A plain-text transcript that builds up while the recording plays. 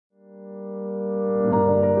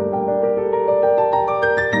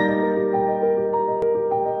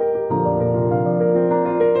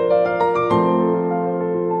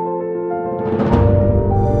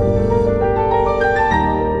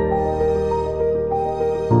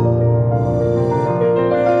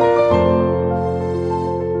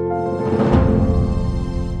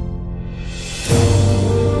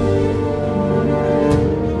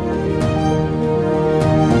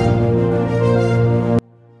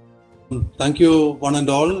Thank you, one and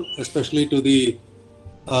all, especially to the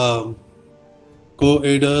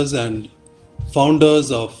co-aiders and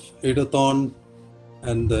founders of Aidathon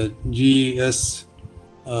and the GES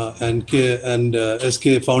and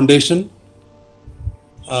SK Foundation.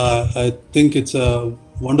 I think it's a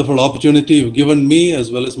wonderful opportunity you've given me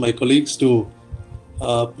as well as my colleagues to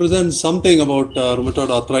present something about rheumatoid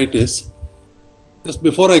arthritis. Just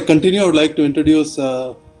before I continue, I would like to introduce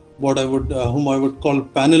whom I would call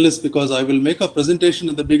panelists, because I will make a presentation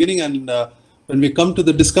in the beginning, and when we come to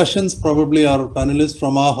the discussions, probably our panelists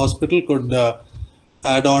from our hospital could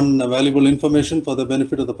add on valuable information for the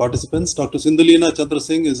benefit of the participants. Dr. Sindhulina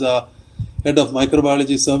is a head of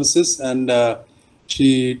microbiology services, and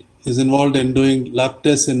she is involved in doing lab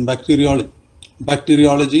tests in bacteriology,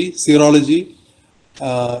 serology,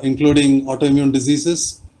 including autoimmune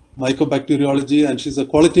diseases, mycobacteriology, and she's a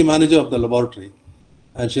quality manager of the laboratory.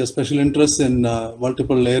 And she has special interests in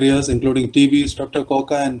multiple areas, including TB,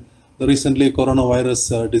 streptococci, and the recently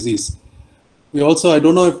coronavirus disease. We also, I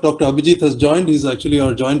don't know if Dr. Abhijit has joined. He's actually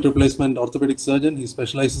our joint replacement orthopedic surgeon. He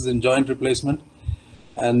specializes in joint replacement,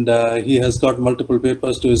 and he has got multiple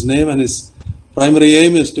papers to his name, and his primary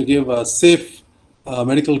aim is to give safe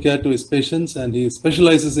medical care to his patients, and he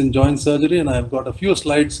specializes in joint surgery, and I've got a few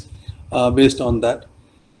slides based on that.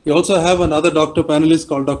 We also have another doctor panelist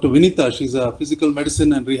called Dr. Vinitha. She's a physical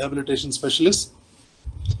medicine and rehabilitation specialist,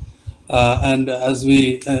 and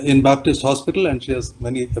in Baptist Hospital, and she has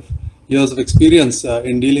many years of experience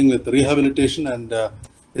in dealing with rehabilitation and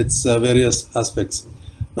its various aspects.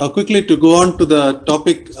 Now, quickly to go on to the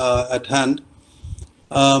topic at hand.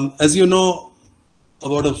 As you know,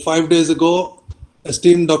 about 5 days ago,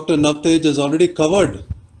 esteemed Dr. Navtej has already covered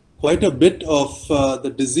quite a bit of the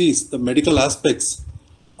disease, the medical aspects.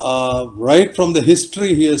 Right from the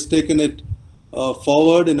history, he has taken it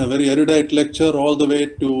forward in a very erudite lecture, all the way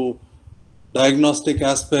to diagnostic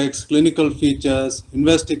aspects, clinical features,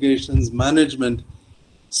 investigations, management.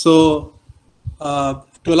 So,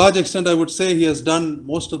 to a large extent, I would say he has done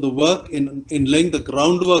most of the work in laying the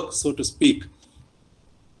groundwork, so to speak,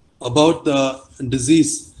 about the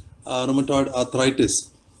disease, rheumatoid arthritis.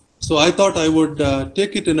 So I thought I would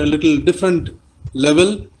take it in a little different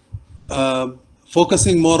level,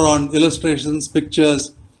 focusing more on illustrations,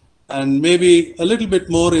 pictures, and maybe a little bit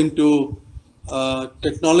more into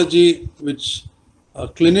technology which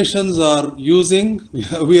clinicians are using.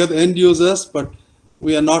 We are the end users, but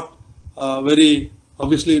we are not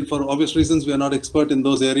obviously, for obvious reasons, we are not expert in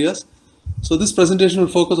those areas. So this presentation will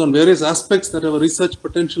focus on various aspects that have a research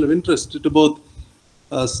potential of interest to both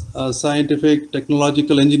scientific,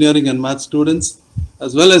 technological, engineering, and math students,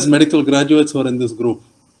 as well as medical graduates who are in this group.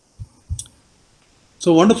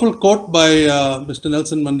 So, wonderful quote by Mr.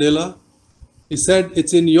 Nelson Mandela. He said,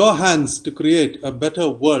 "It's in your hands to create a better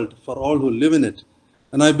world for all who live in it."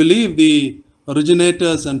 And I believe the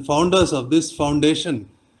originators and founders of this foundation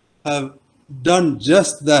have done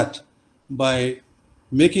just that by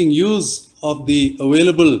making use of the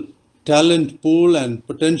available talent pool and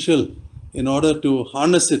potential in order to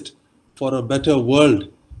harness it for a better world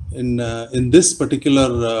in this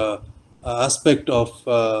particular aspect of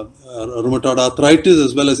rheumatoid arthritis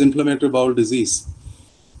as well as inflammatory bowel disease.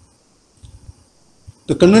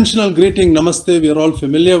 The conventional greeting, Namaste, we are all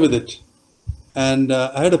familiar with it. And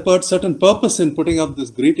I had a certain purpose in putting up this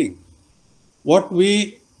greeting. What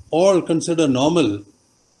we all consider normal,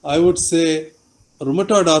 I would say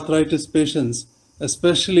rheumatoid arthritis patients,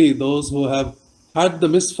 especially those who have had the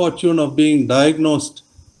misfortune of being diagnosed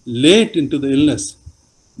late into the illness,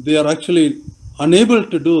 they are actually unable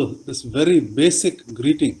to do this very basic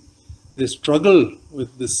greeting. They struggle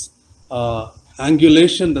with this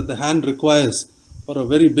angulation that the hand requires for a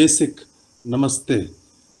very basic namaste.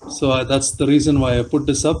 So that's the reason why I put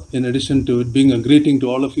this up, in addition to it being a greeting to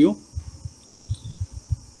all of you.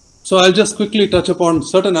 So I'll just quickly touch upon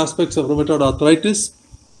certain aspects of rheumatoid arthritis.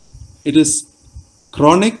 It is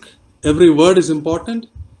chronic. Every word is important.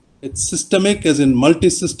 It's systemic, as in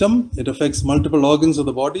multi-system. It affects multiple organs of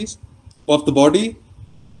the body.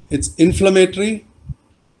 It's inflammatory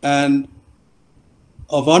and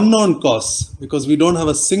of unknown cause, because we don't have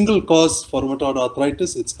a single cause for rheumatoid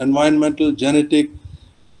arthritis. It's environmental, genetic,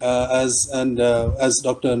 as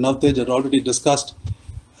Dr. Navtej had already discussed.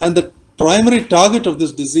 And the primary target of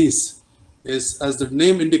this disease is, as the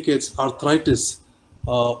name indicates, arthritis,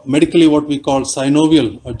 medically what we call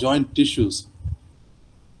synovial or joint tissues.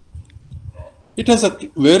 It has a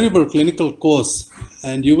variable clinical course,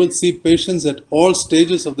 and you will see patients at all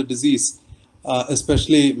stages of the disease,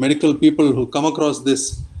 especially medical people who come across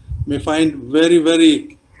this may find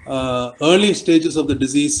very early stages of the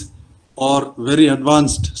disease or very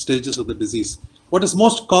advanced stages of the disease. What is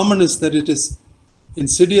most common is that it is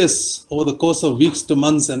insidious over the course of weeks to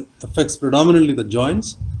months and affects predominantly the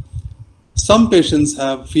joints. Some patients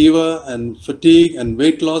have fever and fatigue and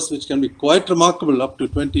weight loss, which can be quite remarkable, up to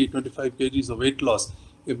 20-25 kgs of weight loss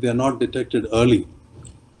if they are not detected early.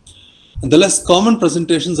 And the less common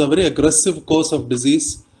presentations are very aggressive course of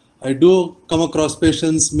disease. I do come across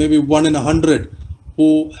patients, maybe 1 in 100,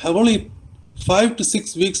 who have only 5 to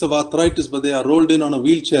 6 weeks of arthritis, but they are rolled in on a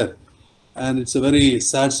wheelchair. And it's a very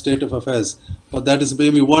sad state of affairs. But that is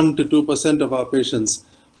maybe 1 to 2% of our patients,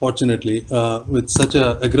 fortunately, with such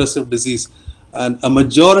an aggressive disease. And a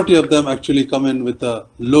majority of them actually come in with a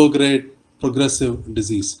low-grade progressive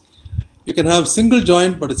disease. You can have single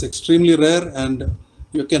joint, but it's extremely rare. And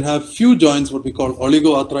you can have few joints, what we call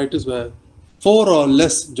oligoarthritis, where 4 or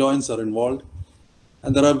less joints are involved.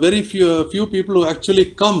 And there are very few people who actually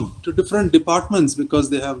come to different departments because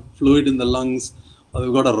they have fluid in the lungs, or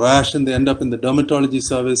they've got a rash and they end up in the dermatology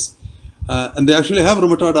service. And they actually have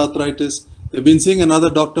rheumatoid arthritis. They've been seeing another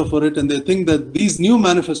doctor for it, and they think that these new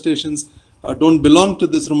manifestations don't belong to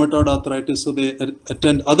this rheumatoid arthritis, so they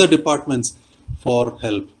attend other departments for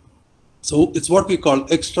help. So it's what we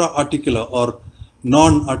call extra-articular or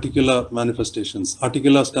non-articular manifestations.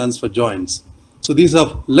 Articular stands for joints. So these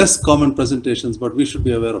are less common presentations, but we should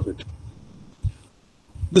be aware of it.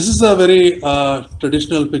 This is a very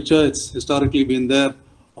traditional picture. It's historically been there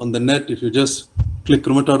on the net. If you just click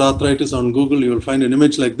rheumatoid arthritis on Google, you will find an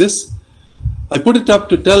image like this. I put it up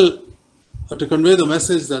to convey the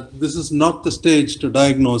message that this is not the stage to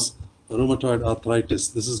diagnose rheumatoid arthritis.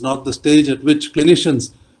 This is not the stage at which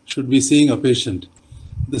clinicians should be seeing a patient.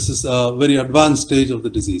 This is a very advanced stage of the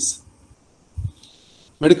disease.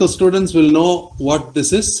 Medical students will know what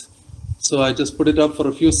this is. So I just put it up for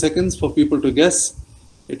a few seconds for people to guess.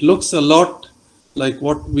 It looks a lot like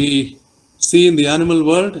what we see in the animal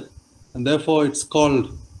world, and therefore it's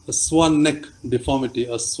called a swan neck deformity,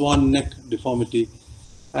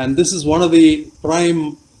 And this is one of the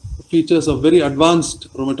prime features of very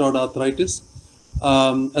advanced rheumatoid arthritis.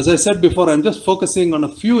 As I said before, I'm just focusing on a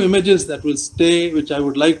few images that will stay, which I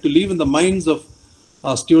would like to leave in the minds of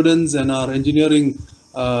our students and our engineering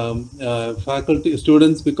faculty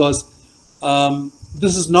students, because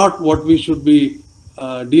this is not what we should be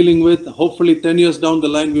dealing with. Hopefully 10 years down the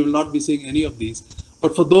line, we will not be seeing any of these.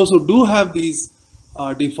 But for those who do have these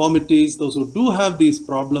deformities, those who do have these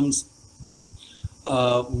problems,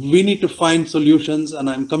 we need to find solutions, and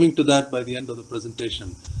I'm coming to that by the end of the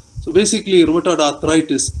presentation. So basically, rheumatoid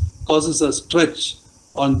arthritis causes a stretch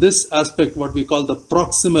on this aspect, what we call the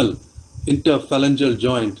proximal interphalangeal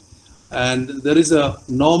joint. And there is a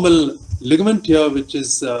normal ligament here which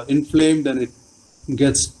is inflamed and it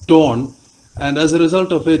gets torn. And as a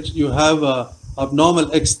result of it, you have an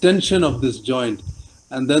abnormal extension of this joint.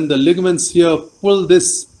 And then the ligaments here pull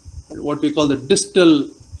this, what we call the distal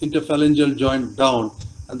interphalangeal joint down.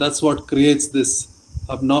 And that's what creates this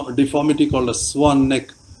deformity called a swan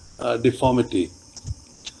neck deformity.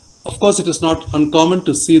 Of course, it is not uncommon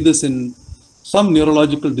to see this in some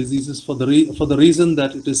neurological diseases for the reason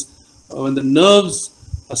that it is when the nerves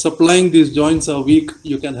supplying these joints are weak,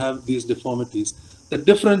 you can have these deformities. The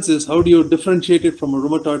difference is, how do you differentiate it from a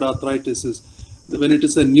rheumatoid arthritis, is when it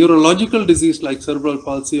is a neurological disease like cerebral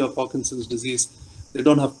palsy or Parkinson's disease, they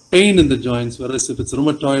don't have pain in the joints, whereas if it's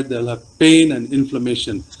rheumatoid, they'll have pain and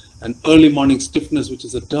inflammation and early morning stiffness, which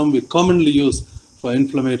is a term we commonly use for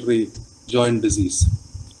inflammatory joint disease.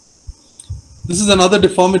 This is another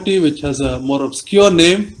deformity which has a more obscure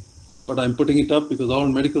name, but I'm putting it up because all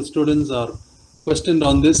medical students are questioned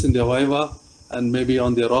on this in their Viva and maybe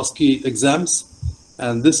on their OSCE exams.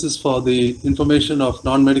 And this is for the information of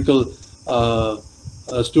non-medical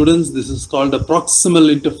students. This is called a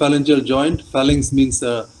proximal interphalangeal joint. Phalanx means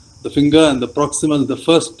the finger, and the proximal, the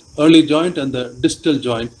first early joint, and the distal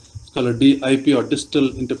joint. It's called a DIP or distal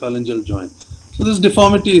interphalangeal joint. So this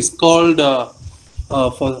deformity is called,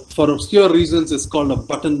 for obscure reasons, it's called a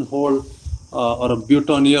buttonhole or a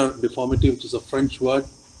boutonniere deformity, which is a French word,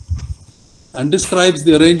 and describes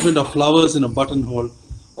the arrangement of flowers in a buttonhole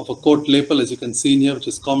of a coat lapel, as you can see in here, which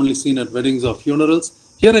is commonly seen at weddings or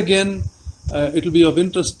funerals. Here again, it will be of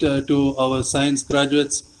interest to our science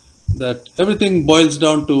graduates that everything boils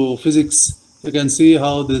down to physics. You can see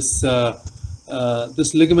how this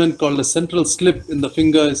this ligament called a central slip in the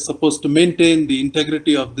finger is supposed to maintain the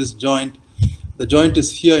integrity of this joint. The joint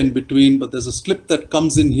is here in between, but there's a slip that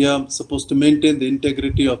comes in here, supposed to maintain the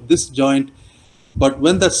integrity of this joint. But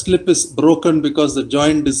when that slip is broken because the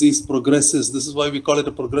joint disease progresses, this is why we call it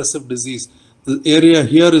a progressive disease. The area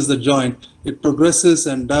here is the joint. It progresses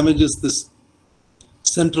and damages this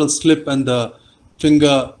central slip, and the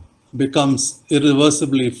finger becomes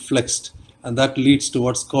irreversibly flexed, and that leads to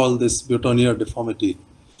what's called this boutonniere deformity.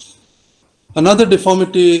 Another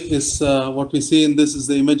deformity is what we see in this is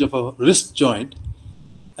the image of a wrist joint,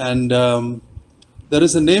 and there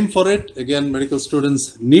is a name for it. Again, medical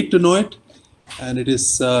students need to know it, and it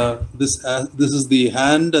is this is the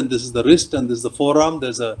hand, and this is the wrist, and this is the forearm.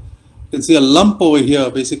 There's a, you can see a lump over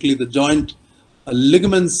here. Basically, the joint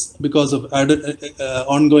ligaments, because of added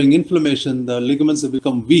ongoing inflammation, the ligaments have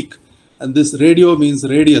become weak, and this radio means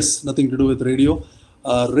radius, nothing to do with radio.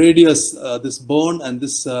 Radius, this bone, and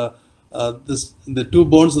this the two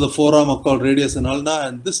bones of the forearm are called radius and ulna,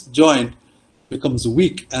 and this joint becomes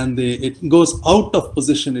weak, and it goes out of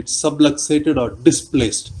position. It's subluxated or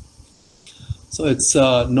displaced. So it's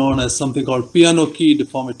known as something called piano key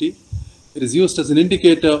deformity. It is used as an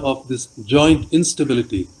indicator of this joint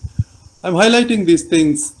instability. I'm highlighting these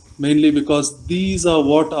things mainly because these are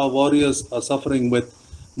what our warriors are suffering with,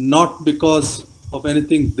 not because of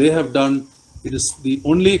anything they have done. It is the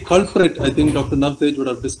only culprit, I think Dr. Navtej would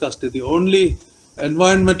have discussed it, the only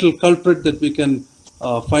environmental culprit that we can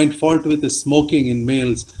find fault with is smoking in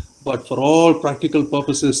males. But for all practical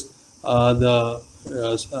purposes, the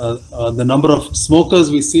number of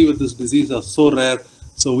smokers we see with this disease are so rare.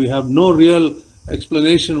 So we have no real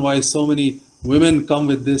explanation why so many women come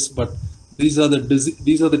with this, but these are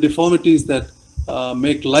the deformities that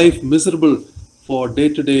make life miserable for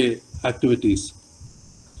day-to-day activities.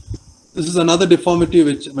 This is another deformity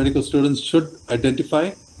which medical students should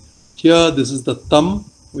identify. Here, this is the thumb.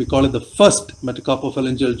 We call it the first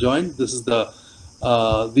metacarpophalangeal joint. This is the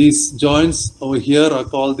these joints over here are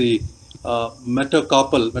called the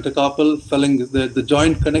metacarpal phalange, the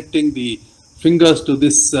joint connecting the fingers to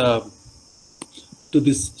this the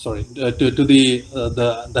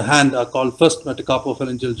hand are called first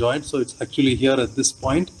metacarpophalangeal joint. So it's actually here at this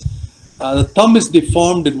point. The thumb is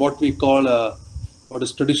deformed in what we call what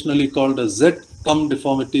is traditionally called a Z thumb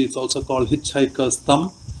deformity. It's also called hitchhiker's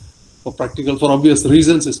thumb. For obvious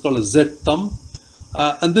reasons, it's called a Z thumb.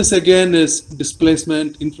 And this again is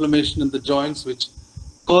displacement, inflammation in the joints, which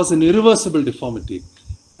cause an irreversible deformity.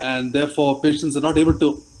 And therefore, patients are not able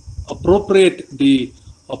to appropriate the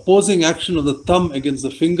opposing action of the thumb against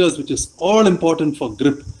the fingers, which is all important for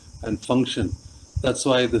grip and function. That's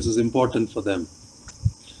why this is important for them.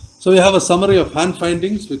 So we have a summary of hand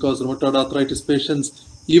findings, because rheumatoid arthritis patients,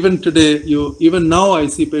 even today, even now I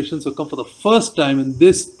see patients who come for the first time in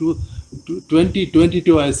this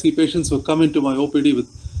 2022, I see patients who come into my OPD with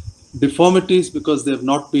deformities because they have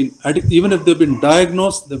not been, even if they've been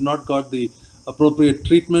diagnosed, they've not got the appropriate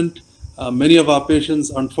treatment. Many of our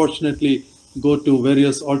patients, unfortunately, go to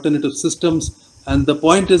various alternative systems, and the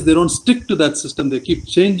point is they don't stick to that system. They keep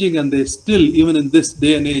changing, and they still, even in this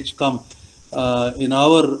day and age, come. In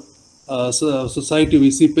our society,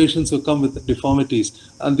 we see patients who come with deformities,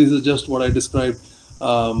 and this is just what I described,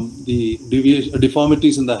 the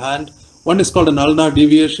deformities in the hand. One is called an ulnar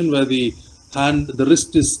deviation, where the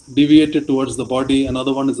wrist is deviated towards the body.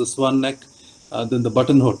 Another one is a swan neck, then the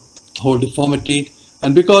buttonhole deformity.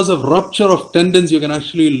 And because of rupture of tendons, you can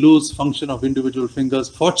actually lose function of individual fingers.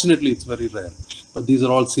 Fortunately, it's very rare, but these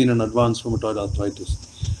are all seen in advanced rheumatoid arthritis.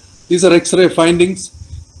 These are X-ray findings,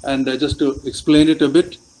 and just to explain it a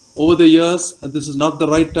bit, over the years, and this is not the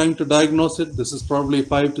right time to diagnose it, this is probably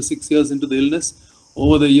 5 to 6 years into the illness.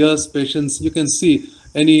 Over the years, patients, you can see,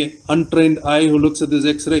 any untrained eye who looks at this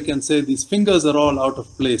X-ray can say these fingers are all out of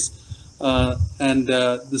place.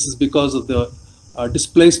 This is because of the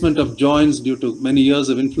displacement of joints due to many years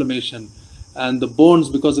of inflammation. And the bones,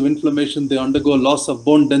 because of inflammation, they undergo loss of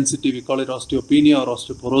bone density. We call it osteopenia or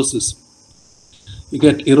osteoporosis. You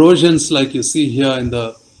get erosions like you see here in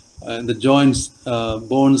the joints.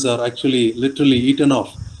 Bones are actually literally eaten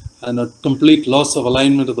off, and a complete loss of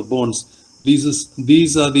alignment of the bones.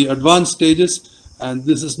 These are the advanced stages, and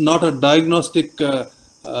this is not a diagnostic.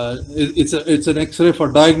 It's an X-ray for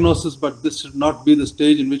diagnosis, but this should not be the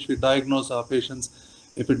stage in which we diagnose our patients.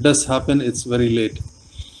 If it does happen, it's very late.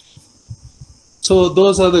 So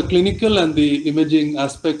those are the clinical and the imaging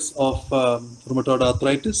aspects of rheumatoid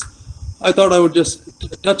arthritis. I thought I would just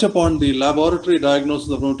touch upon the laboratory diagnosis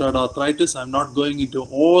of rheumatoid arthritis. I'm not going into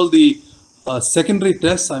all the secondary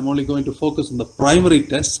tests. I'm only going to focus on the primary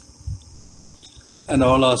tests. And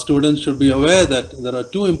all our students should be aware that there are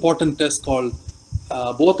two important tests called,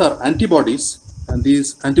 both are antibodies, And these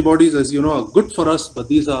antibodies, as you know, are good for us, but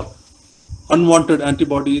these are unwanted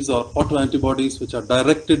antibodies or autoantibodies which are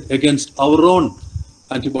directed against our own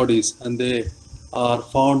antibodies, and they are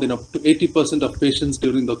found in up to 80% of patients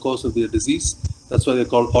during the course of their disease. That's why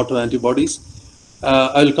they're called autoantibodies.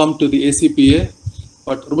 I'll come to the ACPA,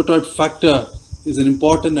 but rheumatoid factor is an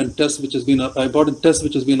important test which has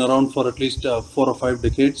been around for at least 4 or 5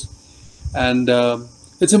 decades, and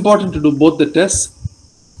it's important to do both the tests.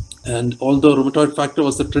 And although rheumatoid factor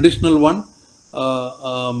was the traditional one,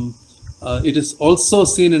 it is also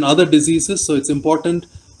seen in other diseases, so it's important.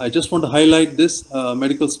 I just want to highlight this,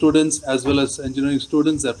 medical students as well as engineering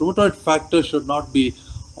students, that rheumatoid factor should not be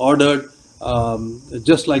ordered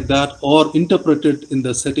just like that or interpreted in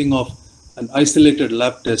the setting of an isolated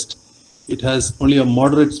lab test. It has only a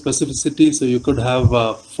moderate specificity, so you could have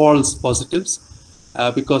false positives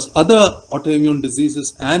because other autoimmune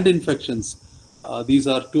diseases and infections, these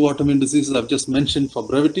are 2 autoimmune diseases I've just mentioned for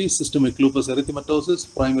brevity: systemic lupus erythematosus,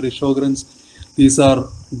 primary Sjogren's. These are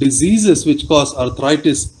diseases which cause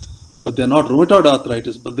arthritis, but they're not rheumatoid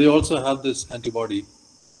arthritis, but they also have this antibody.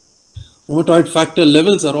 Rheumatoid factor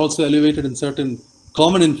levels are also elevated in certain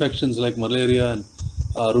common infections like malaria and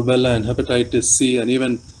rubella and hepatitis C, and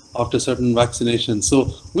even after certain vaccinations.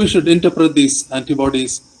 So we should interpret these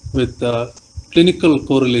antibodies with clinical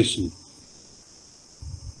correlation.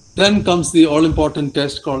 Then comes the all-important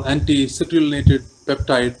test called anti-citrullinated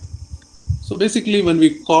peptide. So basically, when we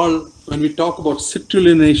talk about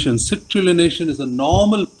citrullination is a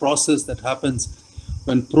normal process that happens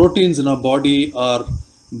when proteins in our body are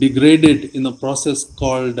degraded in a process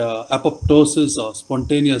called apoptosis or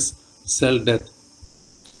spontaneous cell death.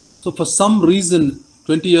 So for some reason,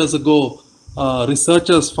 20 years ago,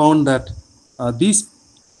 researchers found that these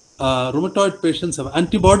rheumatoid patients have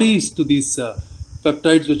antibodies to these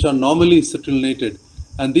peptides which are normally citrullinated,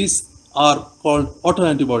 and these are called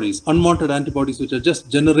autoantibodies, unwanted antibodies which are just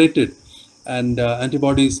generated, and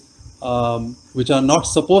antibodies which are not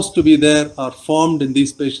supposed to be there are formed in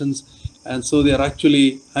these patients, and so they are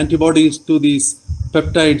actually antibodies to these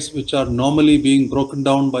peptides which are normally being broken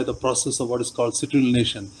down by the process of what is called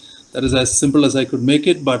citrullination. That is as simple as I could make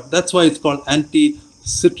it, but that's why it's called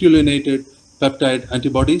anti-citrullinated peptide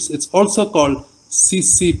antibodies. It's also called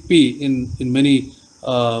CCP in many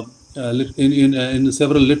in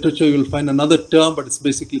several literature. You will find another term, but it's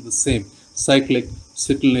basically the same: cyclic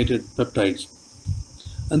citrullinated peptides.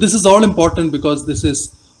 And this is all important because this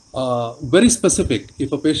is very specific.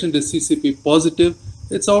 If a patient is CCP positive,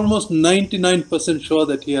 it's almost 99% sure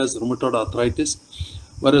that he has rheumatoid arthritis.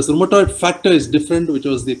 Whereas rheumatoid factor is different, which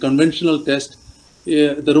was the conventional test.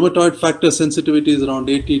 The rheumatoid factor sensitivity is around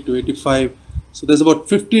 80 to 85. So there's about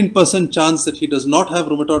 15% chance that he does not have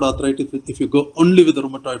rheumatoid arthritis if you go only with the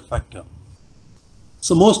rheumatoid factor.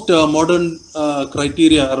 So most modern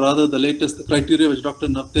criteria, or rather the latest criteria which Dr.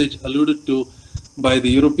 Navtej alluded to by the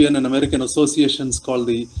European and American associations called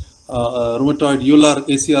the rheumatoid EULAR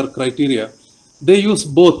ACR criteria, they use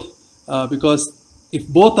both because if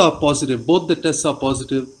both are positive, both the tests are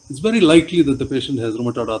positive, it's very likely that the patient has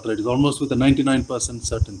rheumatoid arthritis, almost with a 99%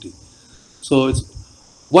 certainty. So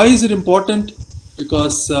why is it important?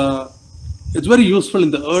 Because it's very useful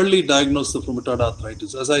in the early diagnosis of rheumatoid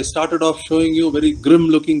arthritis. As I started off showing you very grim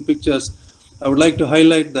looking pictures, I would like to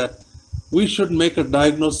highlight that we should make a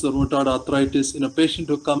diagnosis of rheumatoid arthritis in a patient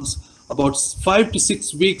who comes about 5 to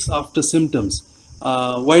 6 weeks after symptoms.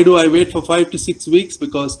 Why do I wait for 5 to 6 weeks?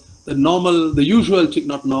 Because the usual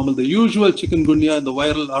chikungunya and the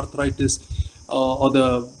viral arthritis or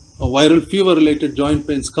the viral fever related joint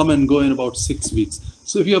pains come and go in about 6 weeks.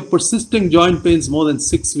 So if you have persisting joint pains more than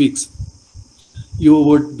 6 weeks, you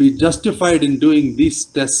would be justified in doing these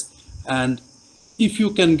tests. And if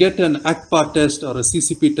you can get an ACPA test or a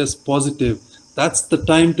CCP test positive, that's the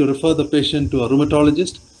time to refer the patient to a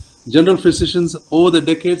rheumatologist. General physicians over the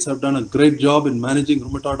decades have done a great job in managing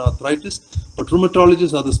rheumatoid arthritis, but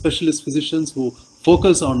rheumatologists are the specialist physicians who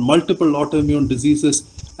focus on multiple autoimmune diseases,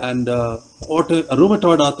 and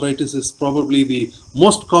rheumatoid arthritis is probably the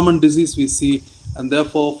most common disease we see, and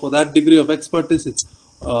therefore for that degree of expertise, it's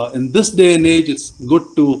in this day and age, it's good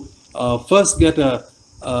to first get a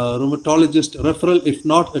rheumatologist referral. If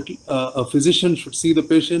not, a physician should see the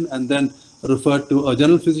patient and then refer to a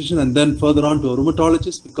general physician and then further on to a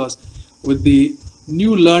rheumatologist, because with the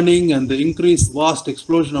new learning and the increased vast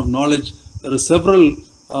explosion of knowledge, there are several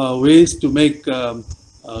ways to make a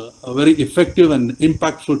very effective and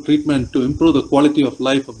impactful treatment to improve the quality of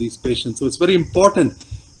life of these patients. So it's very important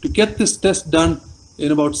to get this test done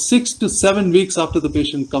in about 6 to 7 weeks after the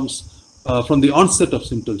patient comes from the onset of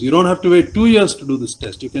symptoms. You don't have to wait 2 years to do this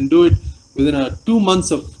test. You can do it within 2 months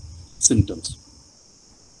of symptoms.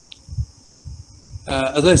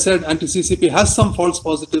 As I said, anti-CCP has some false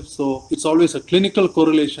positives, so it's always a clinical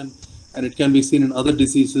correlation, and it can be seen in other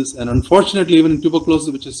diseases. And unfortunately, even in tuberculosis,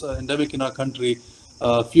 which is endemic in our country,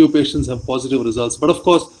 few patients have positive results. But of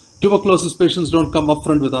course, tuberculosis patients don't come up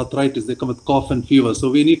front with arthritis, they come with cough and fever. So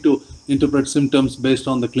we need to interpret symptoms based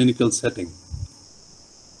on the clinical setting.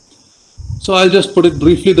 So I'll just put it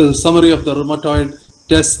briefly. The summary of the rheumatoid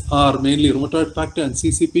tests are mainly rheumatoid factor and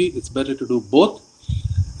CCP. It's better to do both.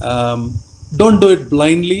 Don't do it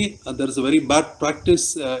blindly. There is a very bad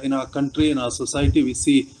practice in our country, in our society. We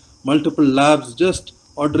see multiple labs just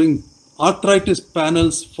ordering arthritis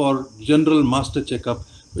panels for general master checkup,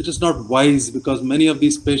 which is not wise because many of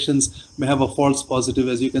these patients may have a false positive.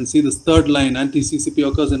 As you can see, this third line,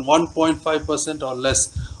 anti-CCP occurs in 1.5% or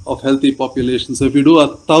less of healthy population. So if you do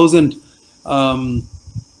 1,000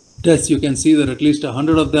 tests, you can see that at least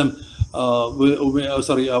 100 of them,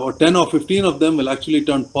 or 10 or 15 of them will actually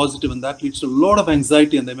turn positive, and that leads to a lot of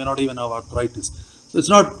anxiety, and they may not even have arthritis. So it's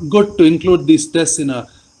not good to include these tests in a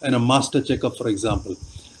master checkup, for example.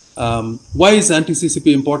 Why is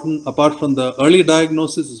anti-CCP important? Apart from the early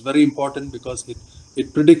diagnosis, is very important because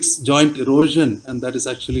it predicts joint erosion, and that is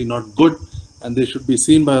actually not good, and they should be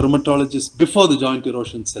seen by a rheumatologist before the joint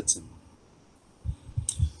erosion sets in.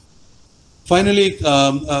 Finally,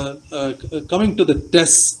 coming to the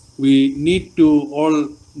tests, we need to, all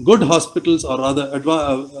good hospitals, or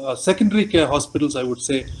rather secondary care hospitals, I would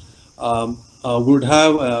say, would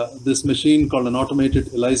have this machine called an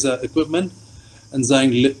automated ELISA equipment,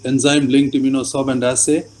 enzyme-linked immunosorbent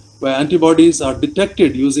assay, where antibodies are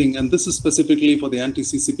detected using, and this is specifically for the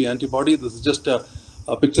anti-CCP antibody. This is just a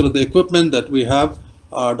picture of the equipment that we have.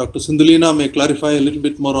 Dr. Sindhulina may clarify a little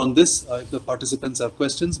bit more on this if the participants have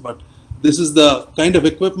questions, but this is the kind of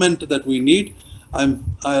equipment that we need.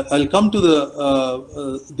 I'll come to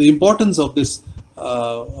the importance of this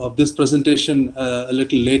presentation a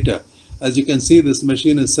little later. As you can see, this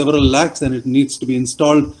machine is several lakhs and it needs to be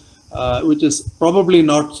installed, which is probably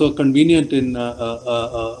not so convenient in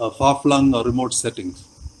far-flung or remote settings.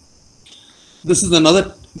 This is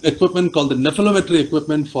another equipment called the nephelometry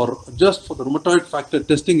equipment just for the rheumatoid factor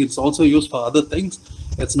testing. It's also used for other things.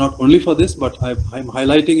 It's not only for this, but I'm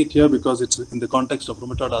highlighting it here because it's in the context of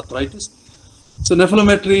rheumatoid arthritis. So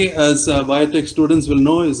nephelometry, as biotech students will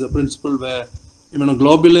know, is a principle where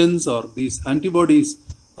immunoglobulins or these antibodies,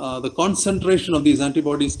 the concentration of these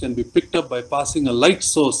antibodies can be picked up by passing a light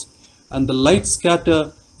source, and the light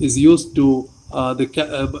scatter is used to,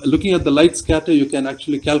 looking at the light scatter, you can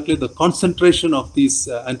actually calculate the concentration of these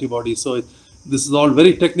antibodies. So this is all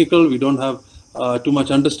very technical. We don't have too much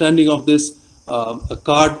understanding of this. A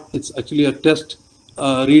card, it's actually a test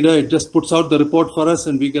reader. It just puts out the report for us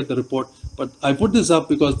and we get the report. But I put this up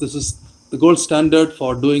because this is the gold standard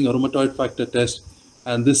for doing a rheumatoid factor test.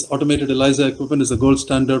 And this automated ELISA equipment is the gold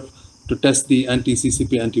standard to test the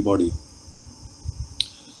anti-CCP antibody.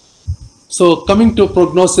 So coming to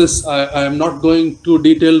prognosis, I am not going too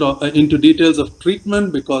detailed into details of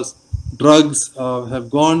treatment because drugs have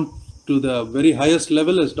gone to the very highest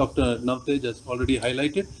level, as Dr. Navtej has already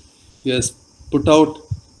highlighted. He has put out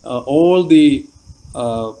all the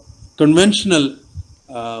conventional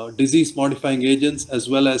disease-modifying agents, as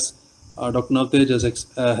well as Dr. Navtej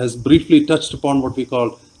has briefly touched upon what we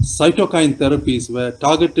call cytokine therapies, where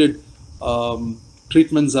targeted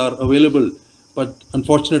treatments are available. But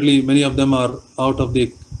unfortunately, many of them are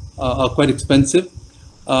are quite expensive.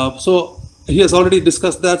 So he has already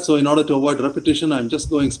discussed that. So in order to avoid repetition, I'm just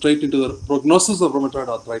going straight into the prognosis of rheumatoid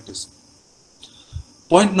arthritis.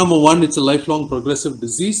 Point number one, it's a lifelong progressive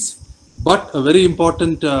disease. But a very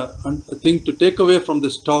important thing to take away from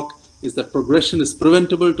this talk is that progression is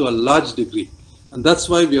preventable to a large degree. And that's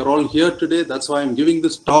why we are all here today. That's why I'm giving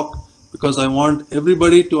this talk, because I want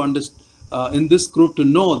everybody to understand, in this group, to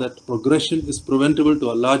know that progression is preventable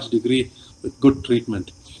to a large degree with good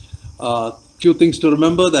treatment. Few things to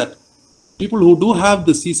remember: that people who do have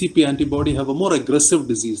the CCP antibody have a more aggressive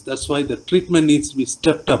disease. That's why the treatment needs to be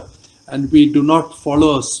stepped up, and we do not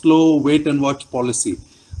follow a slow wait and watch policy.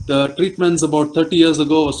 The treatments about 30 years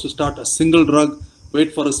ago was to start a single drug,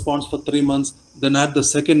 wait for response for 3 months, then add the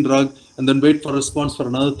second drug, and then wait for response for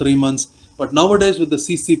another 3 months. But nowadays with the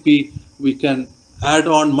CCP, we can add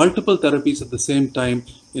on multiple therapies at the same time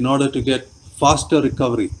in order to get faster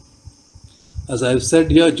recovery. As I've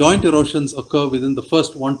said here, joint erosions occur within the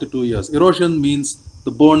first 1 to 2 years. Erosion means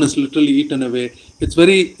the bone is literally eaten away. It's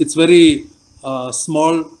very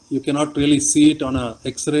small. You cannot really see it on an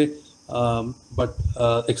X-ray, but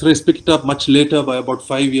X-rays pick it up much later, by about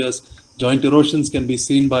 5 years. Joint erosions can be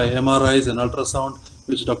seen by MRIs and ultrasound,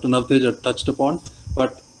 which Dr. Navtej had touched upon.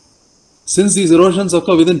 But Since these erosions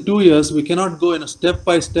occur within 2 years, we cannot go in a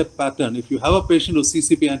step-by-step pattern. If you have a patient with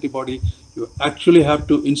CCP antibody, you actually have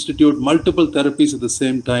to institute multiple therapies at the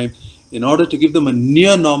same time in order to give them a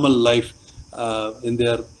near normal life in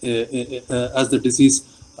their as the disease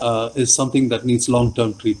is something that needs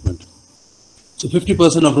long-term treatment. So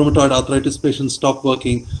 50% of rheumatoid arthritis patients stop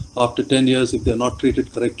working after 10 years if they're not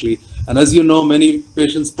treated correctly. And as you know, many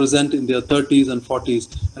patients present in their 30s and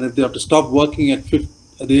 40s, and if they have to stop working at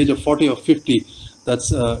the age of 40 or 50,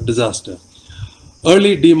 that's a disaster.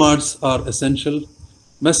 Early DMARDs are essential.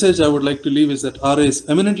 Message I would like to leave is that RA is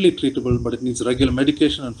eminently treatable, but it needs regular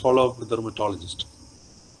medication and follow-up with the rheumatologist.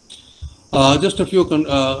 Just a few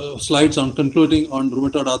slides on concluding on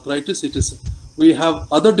rheumatoid arthritis. We have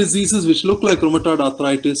other diseases which look like rheumatoid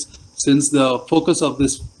arthritis, since the focus of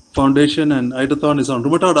this foundation and Idathon is on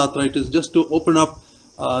rheumatoid arthritis. Just to open up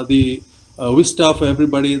the vista for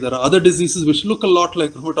everybody, there are other diseases which look a lot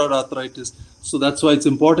like rheumatoid arthritis. So that's why it's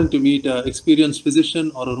important to meet an experienced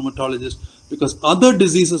physician or a rheumatologist, because other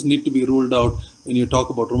diseases need to be ruled out when you talk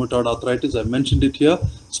about rheumatoid arthritis. I mentioned it here,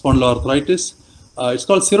 spondyloarthritis. It's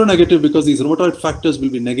called seronegative because these rheumatoid factors will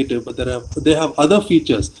be negative, but they have other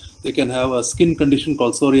features. They can have a skin condition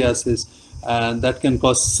called psoriasis, and that can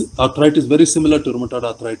cause arthritis very similar to rheumatoid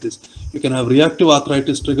arthritis. You can have reactive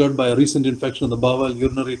arthritis triggered by a recent infection of the bowel,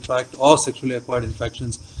 urinary tract, or sexually acquired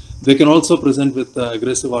infections. They can also present with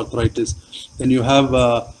aggressive arthritis. Then you have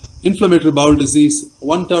inflammatory bowel disease.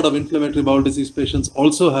 1/3 of inflammatory bowel disease patients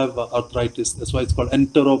also have arthritis. That's why it's called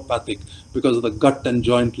enteropathic, because of the gut and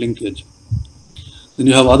joint linkage. Then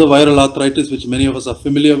you have other viral arthritis, which many of us are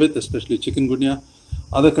familiar with, especially chikungunya,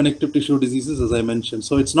 other connective tissue diseases, as I mentioned.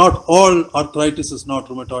 So it's not all arthritis is not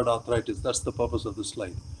rheumatoid arthritis. That's the purpose of this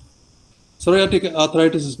slide. Psoriatic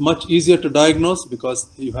arthritis is much easier to diagnose because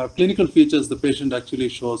you have clinical features. The patient actually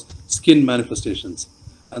shows skin manifestations,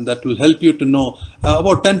 and that will help you to know.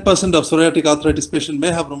 About 10% of psoriatic arthritis patients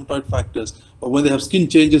may have rheumatoid factors, but when they have skin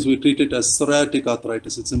changes, we treat it as psoriatic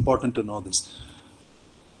arthritis. It's important to know this.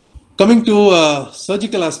 Coming to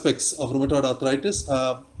surgical aspects of rheumatoid arthritis,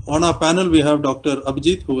 on our panel we have Dr.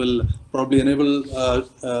 Abhijit, who will probably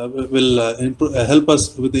help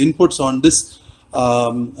us with the inputs on this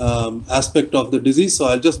aspect of the disease. So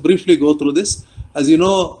I'll just briefly go through this. As you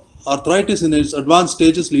know, arthritis in its advanced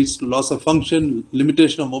stages leads to loss of function,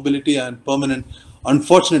 limitation of mobility, and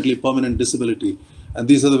unfortunately, permanent disability. And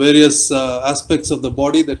these are the various aspects of the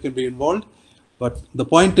body that can be involved. But the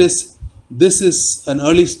point is, this is an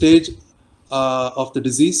early stage of the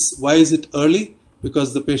disease. Why is it early?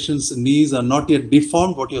 Because the patient's knees are not yet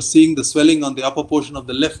deformed. What you're seeing, the swelling on the upper portion of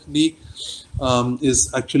the left knee, is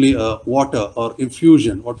actually water or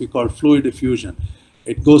infusion, what we call fluid effusion.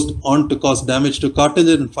 It goes on to cause damage to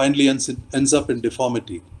cartilage and finally ends up in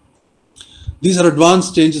deformity. These are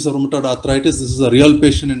advanced changes of rheumatoid arthritis. This is a real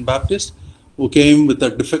patient in Baptist who came with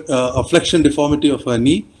a flexion deformity of her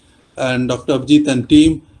knee, and Dr. Abhijit and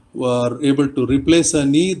team were able to replace her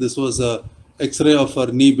knee. This was a X-ray of her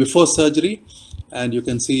knee before surgery, and you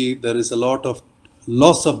can see there is a lot of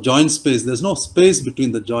loss of joint space. There's no space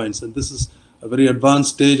between the joints, and this is a very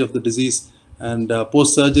advanced stage of the disease. And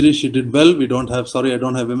post-surgery, she did well. I don't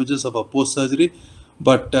have images of her post-surgery,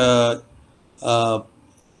 but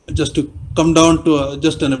just to come down to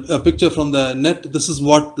a picture from the net, this is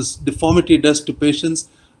what this deformity does to patients.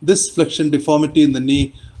 This flexion deformity in the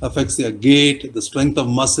knee affects their gait, the strength of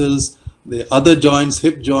muscles, the other joints,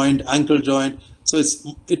 hip joint, ankle joint. So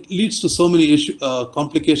it leads to so many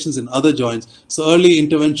complications in other joints. So early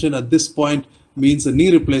intervention at this point means a knee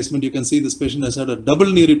replacement. You can see this patient has had a double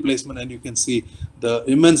knee replacement, and you can see the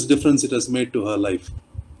immense difference it has made to her life.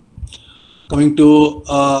 Coming to,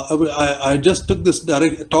 I just took this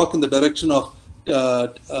talk in the direction of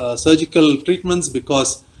surgical treatments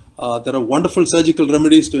because there are wonderful surgical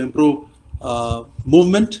remedies to improve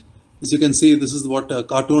movement. As you can see, this is what a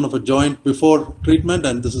cartoon of a joint before treatment,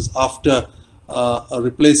 and this is after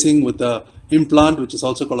replacing with an implant, which is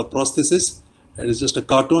also called a prosthesis. It is just a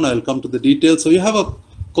cartoon. I will come to the details. So you have a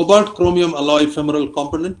cobalt chromium alloy femoral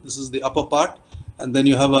component. This is the upper part, and then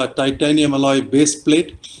you have a titanium alloy base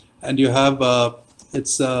plate, and you have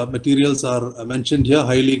its materials are mentioned here.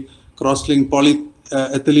 Highly cross-linked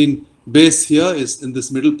polyethylene base here is in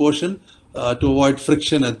this middle portion to avoid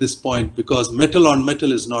friction at this point, because metal on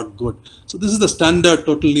metal is not good. So this is the standard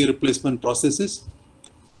total knee replacement processes.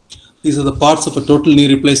 These are the parts of a total knee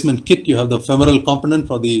replacement kit. You have the femoral component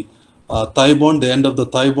for the thigh bone, the end of the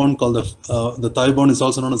thigh bone called the thigh bone is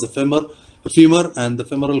also known as the femur, and the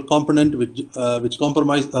femoral component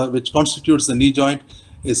which constitutes the knee joint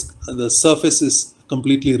is the surface is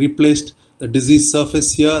completely replaced. The diseased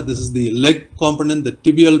surface here, this is the leg component, the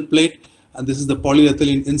tibial plate, And this is the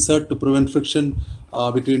polyethylene insert to prevent friction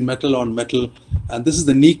between metal on metal. And this is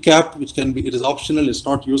the kneecap, which can be, it is optional, it's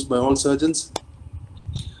not used by all surgeons.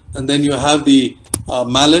 And then you have the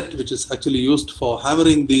mallet, which is actually used for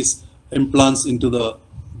hammering these implants into the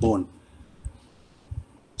bone.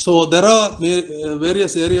 So there are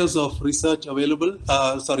various areas of research available,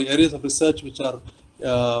 areas of research which are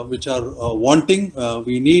wanting.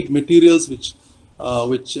 We need materials which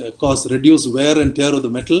reduce wear and tear of the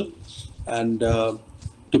metal, and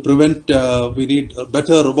to prevent, we need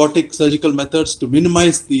better robotic surgical methods to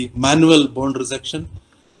minimize the manual bone resection.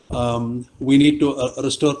 We need to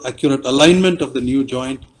restore accurate alignment of the new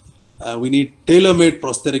joint. We need tailor-made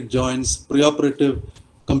prosthetic joints. Preoperative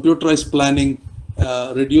computerized planning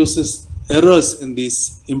reduces errors in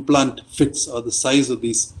these implant fits or the size of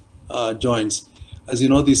these joints. As you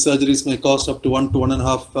know, these surgeries may cost up to 1 to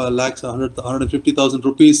 1.5 lakhs, 150,000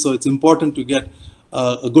 rupees. So it's important to get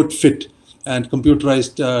a good fit, and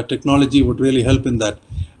computerized technology would really help in that.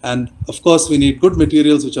 And of course, we need good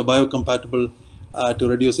materials which are biocompatible to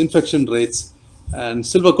reduce infection rates. And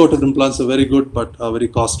silver coated implants are very good, but are very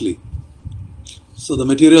costly. So the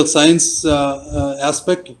material science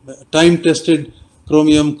aspect, time tested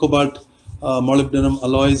chromium, cobalt, molybdenum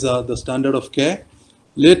alloys are the standard of care.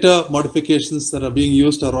 Later modifications that are being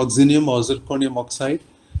used are oxinium or zirconium oxide,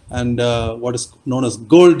 and what is known as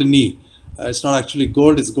gold knee. It's not actually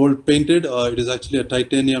gold, it's gold painted, or it is actually a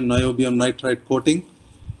titanium niobium nitride coating.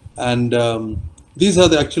 And these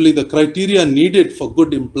are actually the criteria needed for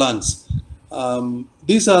good implants.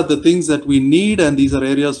 These are the things that we need, and these are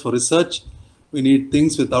areas for research. We need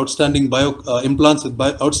things with outstanding implants with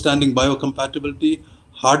outstanding biocompatibility,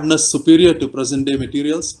 hardness superior to present day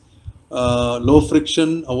materials, low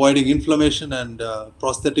friction, avoiding inflammation and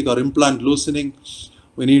prosthetic or implant loosening.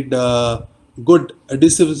 We need good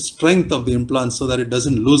adhesive strength of the implant so that it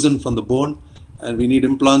doesn't loosen from the bone. And we need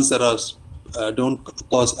implants that are don't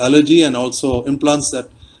cause allergy, and also implants that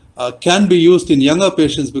can be used in younger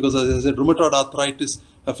patients, because as I said, rheumatoid arthritis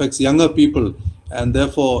affects younger people, and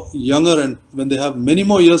therefore younger, and when they have many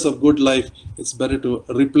more years of good life, it's better to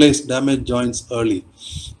replace damaged joints early.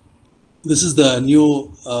 This is the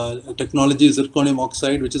new technology, zirconium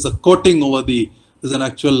oxide, which is a coating over this is an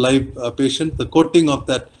actual live patient. The coating of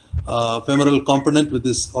that femoral component with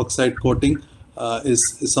this oxide coating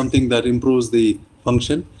is something that improves the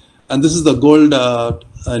function. And this is the gold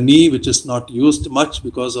knee, which is not used much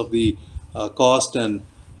because of the cost, and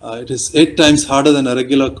it is 8 times harder than a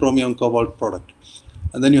regular chromium cobalt product.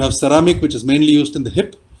 And then you have ceramic, which is mainly used in the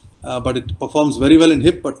hip, but it performs very well in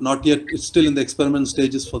hip, but not yet, it's still in the experiment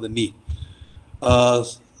stages for the knee.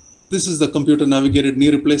 This is the computer navigated knee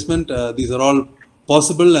replacement. These are all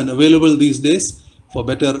possible and available these days for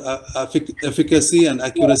better efficacy and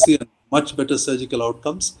accuracy and much better surgical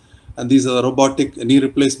outcomes. And these are the robotic knee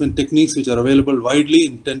replacement techniques which are available widely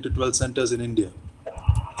in 10 to 12 centers in India.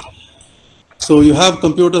 So you have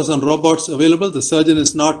computers and robots available. The surgeon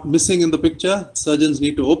is not missing in the picture. Surgeons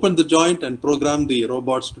need to open the joint and program the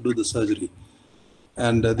robots to do the surgery.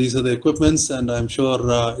 And these are the equipments, and I'm sure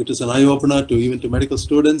it is an eye-opener even to medical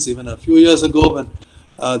students. Even a few years ago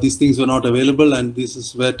when these things were not available, and this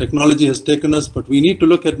is where technology has taken us, but we need to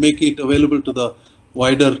look at making it available to the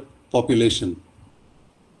wider population.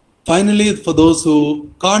 Finally, for those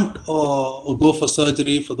who can't go for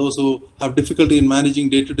surgery, for those who have difficulty in managing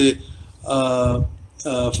day-to-day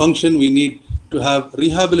function, we need to have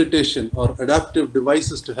rehabilitation or adaptive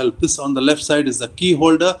devices to help. This on the left side is the key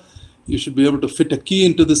holder. You should be able to fit a key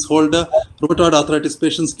into this holder. Rheumatoid arthritis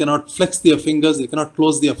patients cannot flex their fingers, they cannot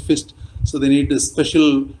close their fist, so they need this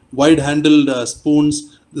special wide-handled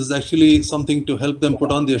spoons. This is actually something to help them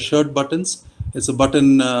put on their shirt buttons. It's a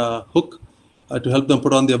button hook to help them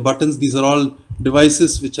put on their buttons. These are all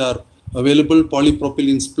devices which are available,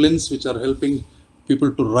 polypropylene splints, which are helping people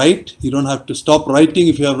to write. You don't have to stop writing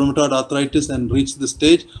if you have rheumatoid arthritis and reach this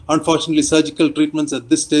stage. Unfortunately, surgical treatments at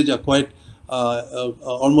this stage are quite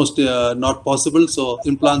almost not possible, so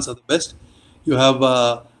implants are the best. You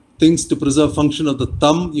have things to preserve function of the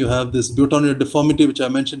thumb. You have this butonial deformity, which I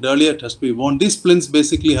mentioned earlier. It has to be worn. These splints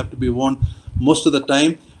basically have to be worn most of the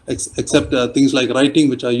time, except things like writing,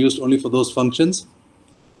 which are used only for those functions.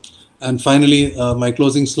 And finally, my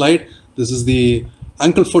closing slide. This is the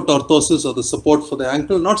ankle foot orthosis, or the support for the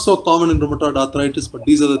ankle. Not so common in rheumatoid arthritis, but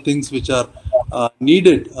these are the things which are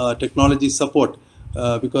needed technology support,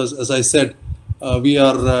 because as I said, we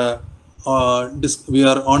are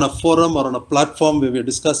on a forum or on a platform where we are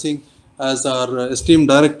discussing, as our esteemed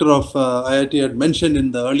director of IIT had mentioned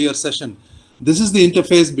in the earlier session. This is the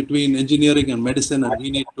interface between engineering and medicine, and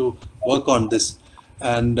we need to work on this.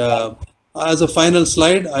 And As a final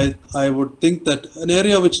slide, I would think that an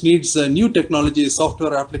area which needs new technology is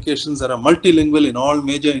software applications that are multilingual in all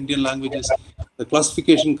major Indian languages, the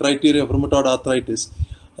classification criteria of rheumatoid arthritis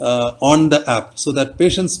on the app, so that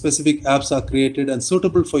patient-specific apps are created and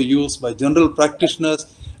suitable for use by general practitioners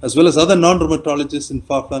as well as other non-rheumatologists in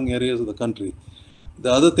far-flung areas of the country.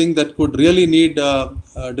 The other thing that could really need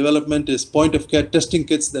development is point-of-care testing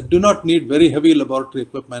kits that do not need very heavy laboratory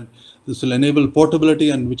equipment. This will enable portability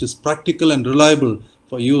and which is practical and reliable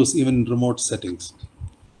for use even in remote settings.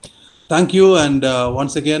 Thank you, and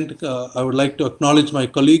once again, I would like to acknowledge my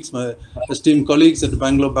colleagues, my esteemed colleagues at the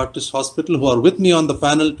Bangalore Baptist Hospital who are with me on the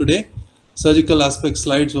panel today. Surgical aspect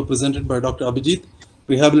slides were presented by Dr. Abhijit,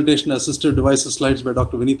 rehabilitation assisted devices slides by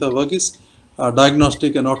Dr. Vinitha Verghese,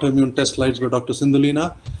 diagnostic and autoimmune test slides by Dr.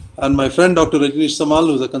 Sindhulina, and my friend Dr. Rajneesh Samal,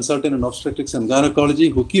 who is a consultant in obstetrics and gynecology,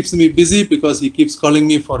 who keeps me busy because he keeps calling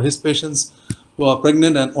me for his patients who are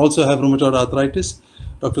pregnant and also have rheumatoid arthritis.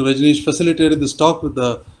 Dr. Rajneesh facilitated this talk with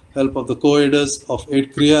the help of the co-aiders of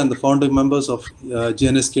Aid Kriya and the founding members of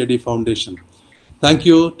GNSKD Foundation. Thank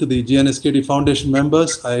you to the GNSKD Foundation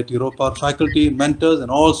members, IIT Ropar faculty, mentors,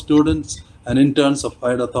 and all students and interns of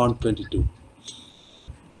IDAthon 22.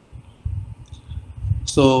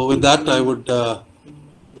 So with that, I would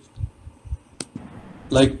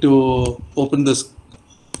like to open this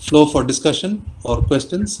floor for discussion or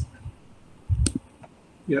questions.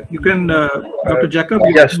 Yeah, you can, Dr. Jacob.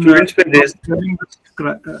 Yeah, students can raise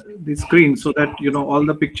the screen so that all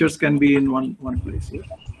the pictures can be in one place. Yeah.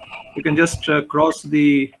 You can just cross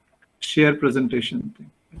the share presentation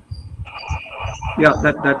thing. Yeah,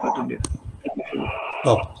 that button. Yeah.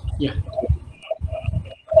 Oh, yeah.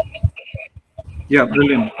 Yeah,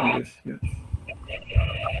 brilliant. Yes, yeah.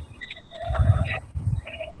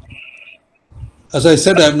 As I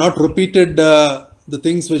said, I have not repeated the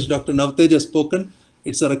things which Dr. Navtej has spoken.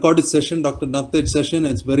 It's a recorded session, Dr. Navtej's session.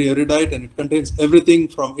 It's very erudite and it contains everything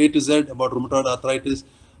from A to Z about rheumatoid arthritis.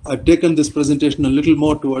 I've taken this presentation a little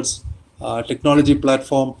more towards technology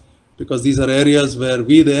platform because these are areas where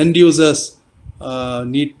we, the end users,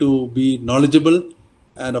 need to be knowledgeable.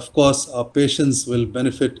 And of course, our patients will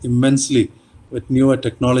benefit immensely with newer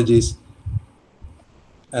technologies.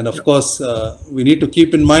 And of course, we need to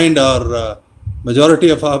keep in mind our majority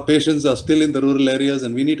of our patients are still in the rural areas,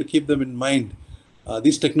 and we need to keep them in mind.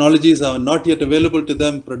 These technologies are not yet available to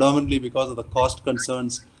them predominantly because of the cost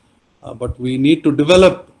concerns, but we need to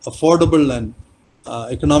develop affordable and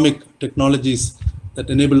economic technologies that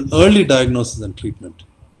enable early diagnosis and treatment.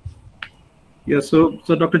 Yeah, so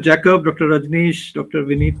Dr. Jacob, Dr. Rajneesh, Dr.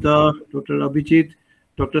 Vinitha, Dr. Abhijit,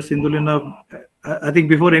 Dr. Sindhulina, I think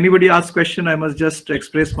before anybody asks question, I must just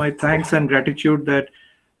express my thanks and gratitude that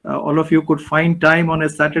all of you could find time on a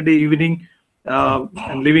Saturday evening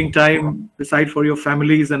and leaving time aside for your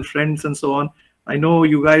families and friends and so on. I know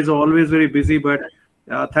you guys are always very busy, but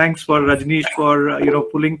thanks for Rajneesh for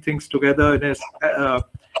pulling things together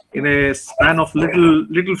in a span of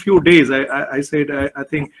little few days. I said I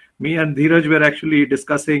think me and Dheeraj were actually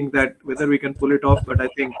discussing that whether we can pull it off, but I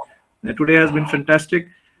think today has been fantastic.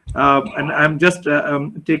 And I'm just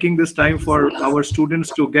taking this time for our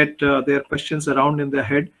students to get their questions around in their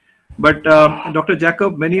head. But Dr.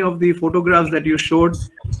 Jacob, many of the photographs that you showed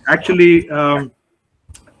actually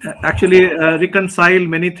reconcile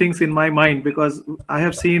many things in my mind, because I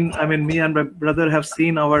have seen, me and my brother have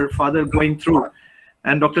seen our father going through.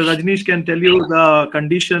 And Dr. Rajneesh can tell you the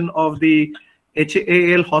condition of the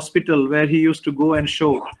HAL hospital where he used to go and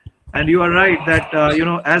show. And you are right that,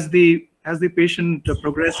 as the patient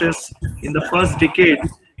progresses in the first decade,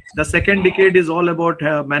 the second decade is all about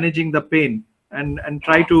managing the pain and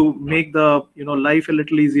try to make the life a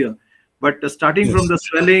little easier. But starting from the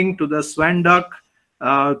swelling to the swan duck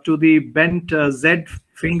to the bent Z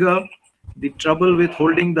finger, the trouble with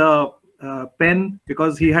holding the pen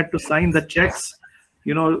because he had to sign the checks,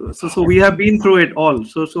 so we have been through it all.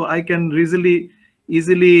 So I can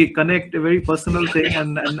easily connect a very personal thing,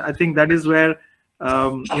 and I think that is where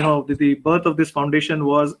the birth of this foundation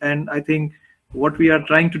was. And I think what we are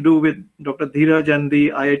trying to do with Dr. Dheeraj and the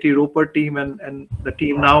IIT Roper team and the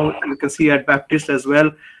team now you can see at Baptist as well,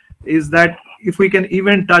 is that if we can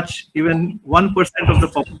even touch even 1% of the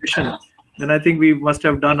population, then I think we must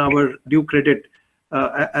have done our due credit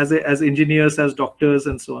as engineers, as doctors,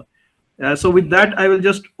 and so on. So with that, I will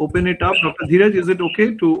just open it up. Dr. Dheeraj, is it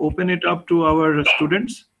okay to open it up to our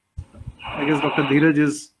students? I guess Dr. Dheeraj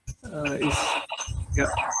is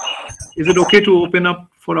it okay to open up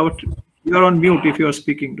for our You are on mute if you are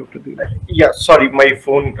speaking, Dr. Deep. Yeah, sorry, my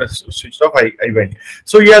phone switched off. I went.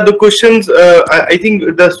 So yeah, the questions. I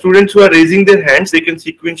think the students who are raising their hands, they can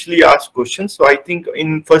sequentially ask questions. So I think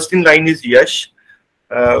first in line is Yash.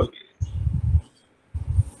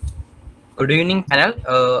 Good evening, panel.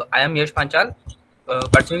 I am Yash Panchal,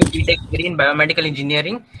 pursuing BTech degree in Biomedical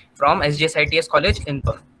Engineering from SGSITS College,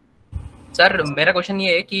 Indore. Sir मेरा question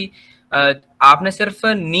ये है कि आपने सिर्फ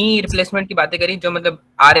knee replacement की बातें करी जो मतलब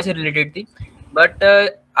आरए से रिलेटेड थी, बट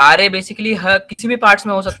आरए बेसिकली किसी भी पार्ट्स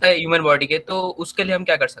में हो सकता है ह्यूमन बॉडी के, तो उसके लिए हम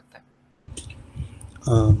क्या कर सकते हैं?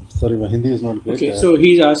 Sorry, my Hindi is not great. Okay, so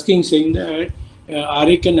he's asking, saying that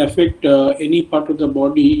RA can affect any part of the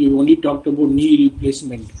body. You only talked about knee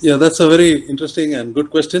replacement. Yeah, that's a very interesting and good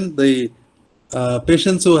question. The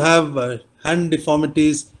patients who have hand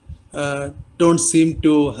deformities don't seem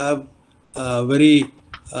to have very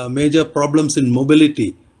major problems in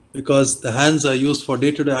mobility, because the hands are used for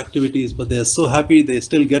day-to-day activities, but they are so happy, they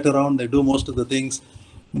still get around, they do most of the things.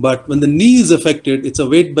 But when the knee is affected, it's a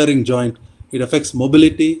weight-bearing joint. It affects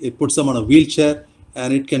mobility, it puts them on a wheelchair,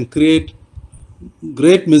 and it can create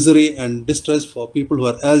great misery and distress for people who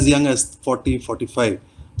are as young as 40, 45.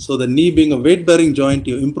 So the knee being a weight-bearing joint,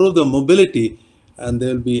 you improve the mobility, and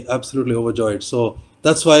they'll be absolutely overjoyed. So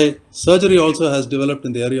that's why surgery also has developed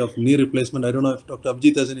in the area of knee replacement. I don't know if Dr.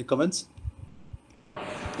 Abhijit has any comments.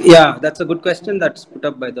 Yeah, that's a good question that's put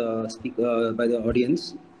up by the speaker, by the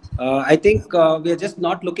audience. I think we are just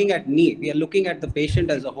not looking at knee. We are looking at the patient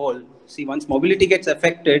as a whole. See, once mobility gets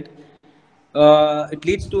affected, it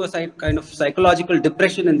leads to a kind of psychological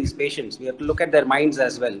depression in these patients. We have to look at their minds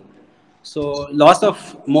as well. So loss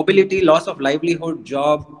of mobility, loss of livelihood,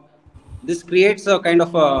 job, this creates a kind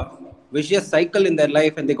of a vicious cycle in their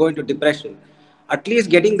life, and they go into depression. At least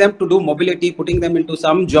getting them to do mobility, putting them into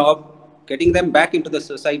some job, getting them back into the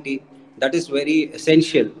society, that is very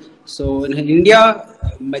essential. So in India,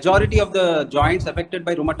 majority of the joints affected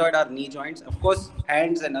by rheumatoid are knee joints, of course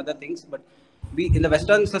hands and other things, but we in the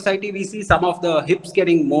Western society we see some of the hips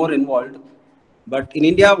getting more involved. But in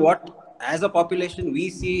India, as a population we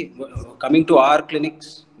see coming to our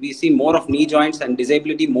clinics, we see more of knee joints and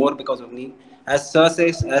disability more because of knee. As Sir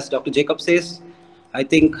says, as Dr. Jacob says, I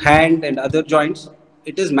think hand and other joints,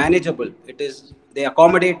 it is manageable. They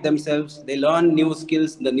accommodate themselves, they learn new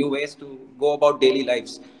skills, the new ways to go about daily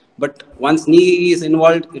lives. But once knee is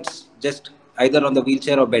involved, it's just either on the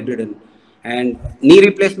wheelchair or bedridden. And knee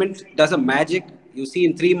replacement does a magic. You see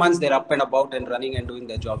in 3 months, they're up and about and running and doing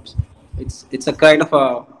their jobs. It's a kind of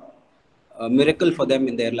a miracle for them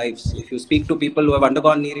in their lives. If you speak to people who have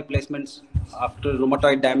undergone knee replacements after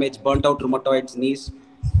rheumatoid damage, burnt out rheumatoid knees,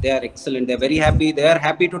 they are excellent. They're very happy. They are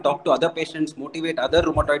happy to talk to other patients, motivate other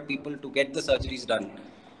rheumatoid people to get the surgeries done.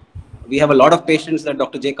 We have a lot of patients that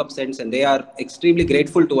Dr. Jacob sends, and they are extremely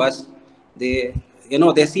grateful to us. They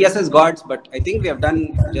see us as gods, but I think we have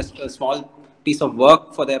done just a small piece of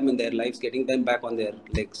work for them in their lives, getting them back on their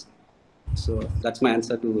legs. So that's my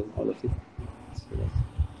answer to all of you.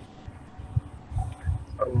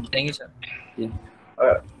 Thank you, sir.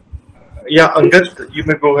 Yeah, Angad, you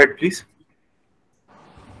may go ahead, please.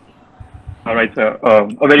 All right, sir.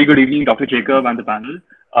 A very good evening, Dr. Jacob and the panel.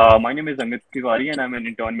 My name is Amit Tiwari, and I'm an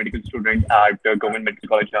intern medical student at Government Medical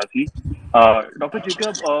College, Jhansi. Dr.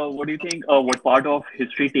 Jacob, what do you think? What part of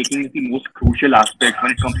history taking is the most crucial aspect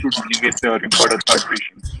when it comes to dealing with rheumatoid arthritis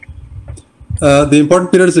patients? The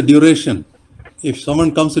important period is the duration. If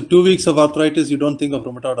someone comes with 2 weeks of arthritis, you don't think of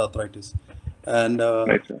rheumatoid arthritis. And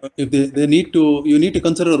Right, if you need to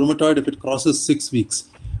consider rheumatoid if it crosses 6 weeks.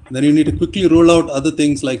 Then you need to quickly rule out other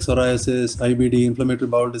things like psoriasis, IBD, inflammatory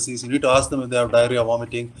bowel disease. You need to ask them if they have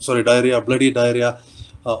bloody diarrhea,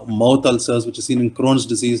 mouth ulcers, which is seen in Crohn's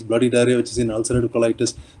disease, bloody diarrhea, which is in ulcerative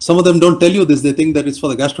colitis. Some of them don't tell you this. They think that it's for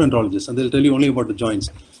the gastroenterologist, and they'll tell you only about the joints.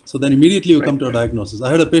 So then immediately you come to a diagnosis.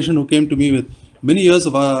 I had a patient who came to me with many years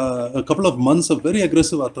of a couple of months of very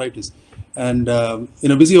aggressive arthritis. And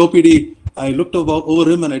in a busy OPD, I looked over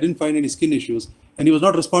him and I didn't find any skin issues. And he was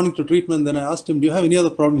not responding to treatment. Then I asked him, do you have any other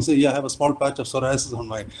problem? He said, yeah, I have a small patch of psoriasis on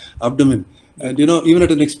my abdomen. And, even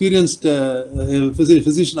at an experienced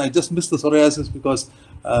physician, I just missed the psoriasis because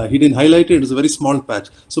he didn't highlight it. It's a very small patch.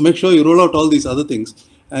 So make sure you roll out all these other things.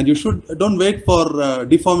 And you don't wait for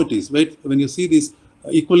deformities. Wait when you see these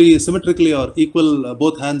equally symmetrically or equal,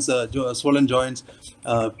 both hands, swollen joints,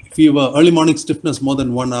 fever, early morning stiffness more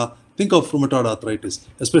than 1 hour. Think of rheumatoid arthritis,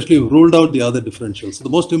 especially ruled out the other differentials. So the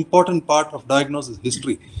most important part of diagnosis is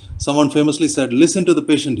history. Someone famously said, listen to the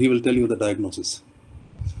patient, he will tell you the diagnosis.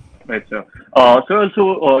 Right, sir.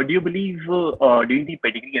 So do you believe during the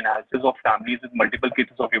pedigree analysis of families with multiple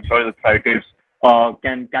cases of rheumatoid arthritis,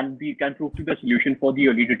 can prove to be the solution for the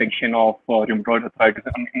early detection of rheumatoid arthritis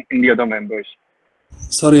in the other members?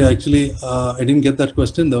 Sorry, actually, I didn't get that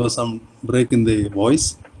question. There was some break in the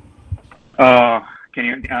voice. Can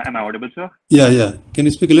you? Am I audible, sir? Yeah. Can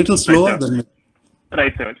you speak a little slower?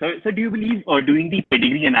 Right, sir. So do you believe doing the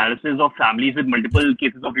pedigree analysis of families with multiple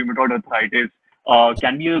cases of rheumatoid arthritis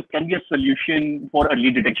can be a solution for early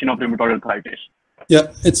detection of rheumatoid arthritis?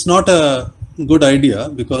 Yeah, it's not a good idea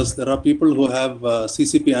because there are people who have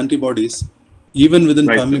CCP antibodies, even within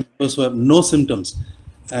family members who have no symptoms.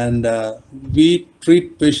 And we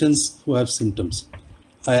treat patients who have symptoms.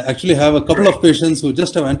 I actually have a couple of patients who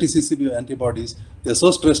just have anti-CCP antibodies. They're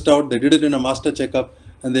so stressed out. They did it in a master checkup,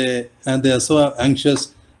 and they are so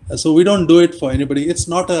anxious. So we don't do it for anybody. It's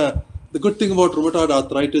not a. The good thing about rheumatoid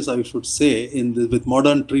arthritis, I should say, with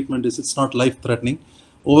modern treatment is it's not life-threatening.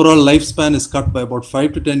 Overall lifespan is cut by about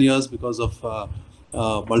 5 to 10 years because of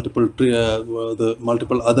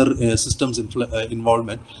multiple other systems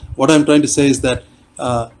involvement. What I'm trying to say is that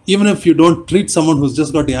even if you don't treat someone who's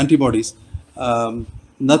just got the antibodies,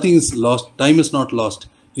 nothing is lost. Time is not lost.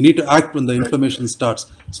 You need to act when the inflammation starts.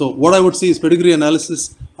 So what I would say is pedigree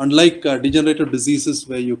analysis, unlike degenerative diseases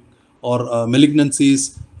or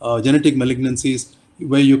malignancies, genetic malignancies,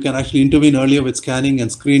 where you can actually intervene earlier with scanning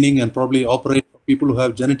and screening and probably operate for people who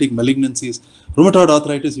have genetic malignancies. Rheumatoid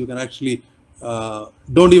arthritis, you can actually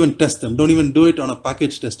don't even test them. Don't even do it on a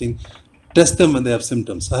package testing. Test them when they have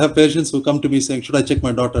symptoms. I have patients who come to me saying, should I check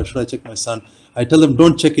my daughter? Should I check my son? I tell them,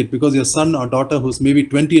 don't check it because your son or daughter who's maybe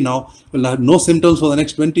 20 now will have no symptoms for the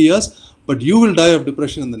next 20 years, but you will die of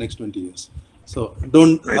depression in the next 20 years. So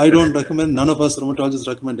I don't recommend, none of us rheumatologists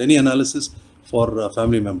recommend any analysis for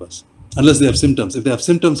family members, unless they have symptoms. If they have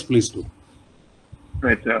symptoms, please do.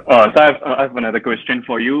 Right, sir. So I have another question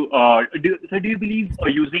for you. Do you believe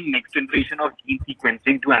using next generation of gene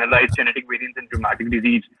sequencing to analyze genetic variants in rheumatic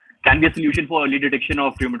disease can be a solution for early detection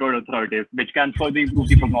of rheumatoid arthritis, which can further improve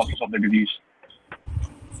the prognosis of the disease?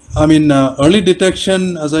 I mean, early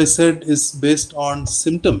detection, as I said, is based on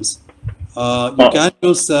symptoms. You can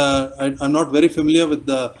use, I'm not very familiar with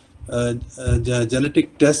the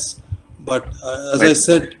genetic tests, but as I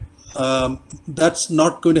said, that's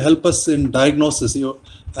not going to help us in diagnosis.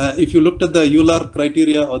 If you looked at the Euler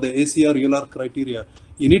criteria or the ACR Euler criteria,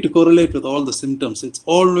 you need to correlate with all the symptoms. It's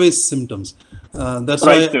always symptoms. That's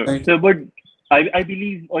right, why. Sir, but I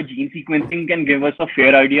believe gene sequencing can give us a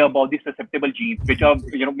fair idea about the susceptible genes, which are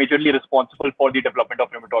majorly responsible for the development of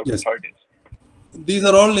rheumatoid arthritis. These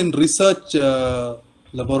are all in research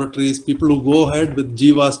laboratories. People who go ahead with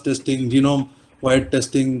GWAS testing, genome-wide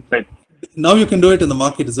testing. Right. Now you can do it in the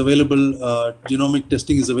market. It's available. Genomic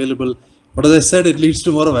testing is available. But as I said, it leads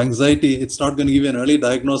to more of anxiety. It's not going to give you an early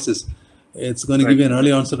diagnosis. It's going to give you an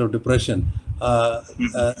early onset of depression.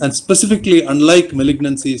 And specifically, unlike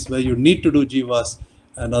malignancies where you need to do GWAS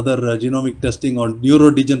and other genomic testing on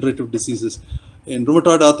neurodegenerative diseases, in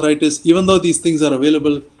rheumatoid arthritis, even though these things are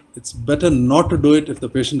available, it's better not to do it if the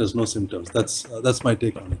patient has no symptoms. That's my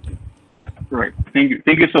take on it. Right. Thank you.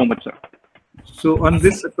 Thank you so much, sir. So on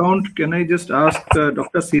this account, can I just ask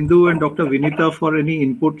Dr. Sindhu and Dr. Vinitha for any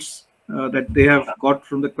inputs that they have got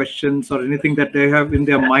from the questions or anything that they have in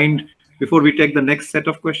their mind before we take the next set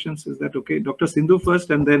of questions? Is that okay? Dr. Sindhu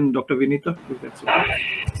first and then Dr. Vinitha, if that's okay.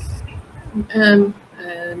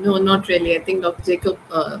 No, not really. I think Dr. Jacob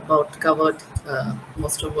about covered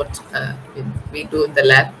most of what we do in the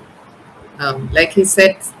lab. Like he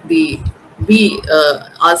said, we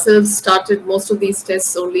ourselves started most of these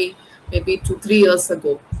tests only maybe 2-3 years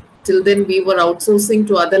ago. Till then, we were outsourcing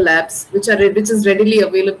to other labs, which is readily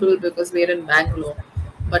available because we are in Bangalore.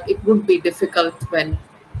 But it would be difficult when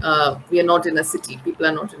we are not in a city. People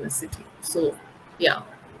are not in a city. So, yeah,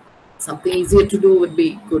 something easier to do would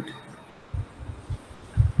be good.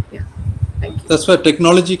 Yeah, thank you. That's where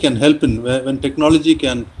technology can help when technology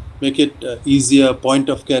can make it easier, point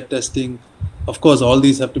of care testing. Of course, all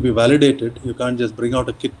these have to be validated. You can't just bring out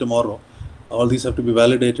a kit tomorrow. All these have to be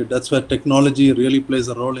validated. That's where technology really plays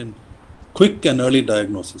a role in quick and early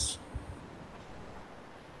diagnosis.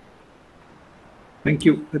 Thank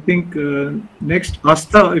you. I think next,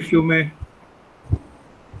 Asta, if you may.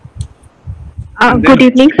 Good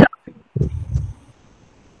evening, sir.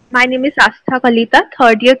 My name is Asta Kalita,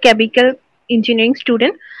 third year chemical engineering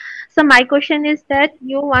student. So my question is that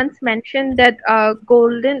you once mentioned that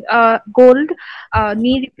gold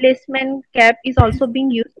knee replacement cap is also being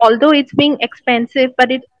used, although it's being expensive, but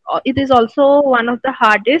it is also one of the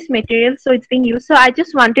hardest materials, so it's being used. So I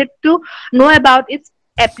just wanted to know about its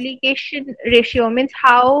application ratio, means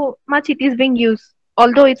how much it is being used,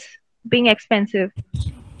 although it's being expensive.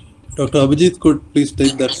 Dr. Abhijit could please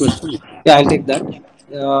take that question. Yeah, I'll take that.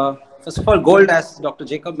 First of all, gold, as Dr.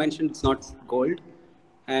 Jacob mentioned, it's not gold.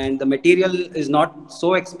 And the material is not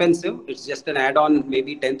so expensive. It's just an add-on,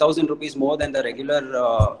 maybe 10,000 rupees more than the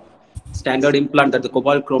regular standard implant, that the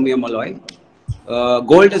cobalt chromium alloy.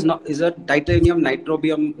 Gold is a titanium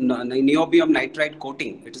niobium nitride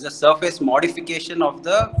coating. It is a surface modification of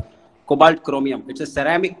the cobalt chromium. It's a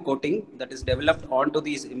ceramic coating that is developed onto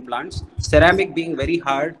these implants. Ceramic being very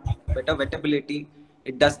hard, better wettability.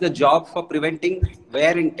 It does the job for preventing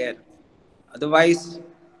wear and tear. Otherwise,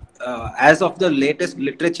 as of the latest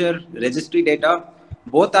literature registry data,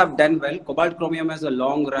 both have done well. Cobalt chromium has a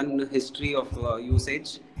long run history of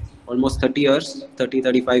usage, almost 30 years,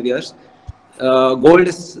 35 years. Gold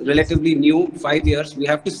is relatively new, 5 years. We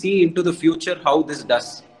have to see into the future how this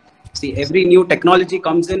does. See, every new technology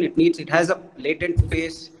comes in, it has a latent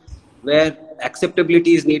phase where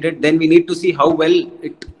acceptability is needed. Then we need to see how well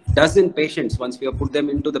it does in patients once we have put them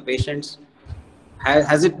into the patients.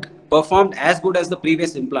 Has it performed as good as the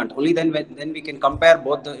previous implant? Only then we can compare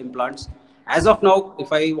both the implants. As of now,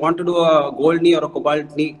 if I want to do a gold knee or a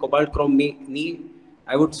cobalt chrome knee,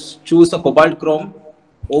 I would choose a cobalt chrome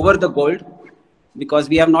over the gold, because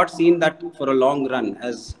we have not seen that for a long run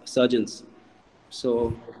as surgeons.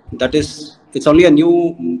 So that is, it's only a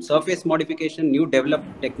new surface modification, new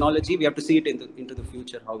developed technology. We have to see it into the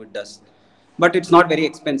future how it does. But it's not very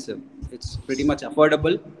expensive. It's pretty much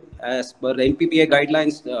affordable as per the NPPA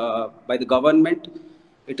guidelines by the government.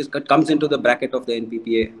 It comes into the bracket of the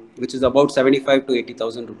NPPA, which is about 75 to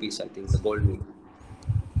 80,000 rupees, I think, the gold knee.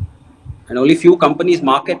 And only few companies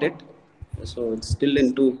market it. So it's still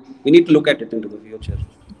we need to look at it into the future.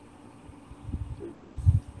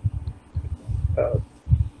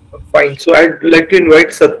 Fine. So I'd like to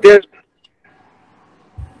invite Satya.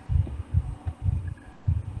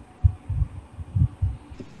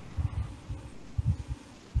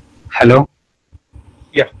 Hello.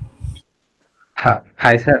 Yeah.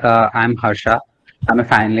 Hi, sir. I'm Harsha. I'm a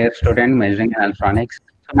final year student majoring in electronics.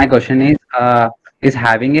 So my question is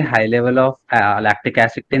having a high level of lactic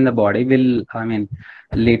acid in the body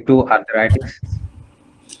lead to arthritis?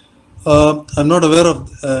 I'm not aware of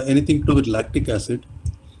anything to do with lactic acid.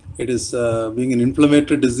 It is being an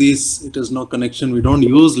inflammatory disease. It has no connection. We don't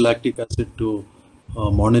use lactic acid to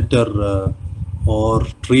monitor or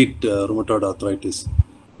treat rheumatoid arthritis.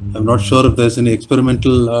 I'm not sure if there's any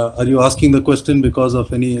experimental. Are you asking the question because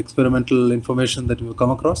of any experimental information that you've come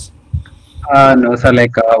across? No, sir.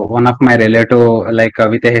 One of my relative,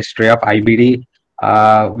 with a history of IBD,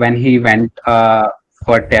 when he went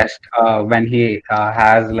for test, when he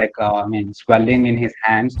has swelling in his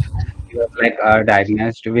hands, he was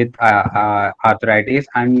diagnosed with arthritis,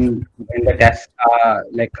 and in the test,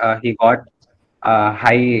 he got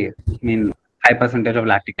high percentage of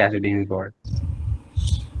lactic acid in his body.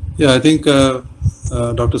 Yeah, I think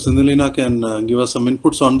Dr. Sindhulina can give us some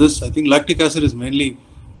inputs on this. I think lactic acid is mainly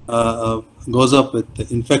goes up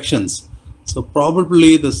with infections. So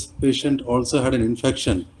probably this patient also had an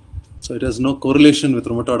infection. So it has no correlation with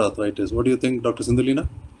rheumatoid arthritis. What do you think, Dr. Sindhulina?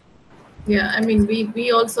 Yeah, I mean,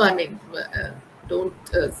 we also, don't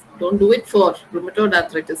do it for rheumatoid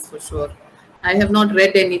arthritis for sure. I have not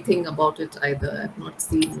read anything about it either. I've not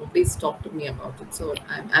seen, nobody's talked to me about it. So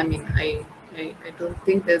I don't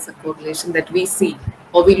think there's a correlation that we see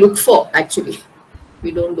or we look for. Actually, we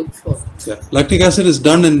don't look for. Yeah, lactic acid is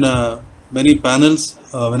done in many panels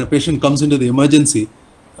when a patient comes into the emergency,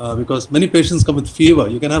 because many patients come with fever.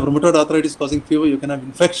 You can have rheumatoid arthritis causing fever. You can have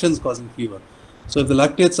infections causing fever. So if the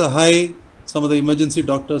lactates are high, some of the emergency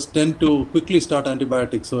doctors tend to quickly start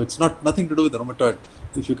antibiotics. So it's nothing to do with rheumatoid.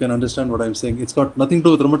 If you can understand what I'm saying, it's got nothing to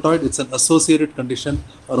do with rheumatoid. It's an associated condition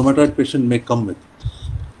a rheumatoid patient may come with.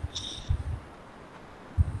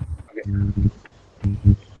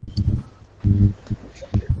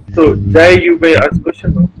 So Jai, you may ask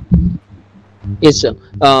question now. Yes, sir.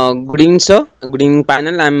 Good evening, sir. Good evening,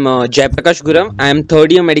 panel. I'm Jai Prakash Guram. I am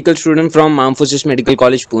third year medical student from Armed Forces Medical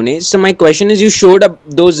College, Pune. So my question is, you showed up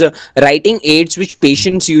those writing aids which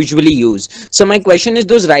patients usually use. So my question is,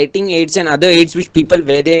 those writing aids and other aids which people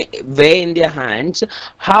wear in their hands,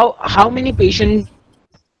 how many patients,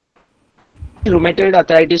 rheumatoid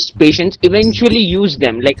arthritis patients, eventually use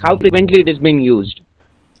them? Like how frequently it is being used?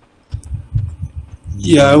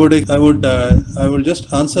 Yeah, I will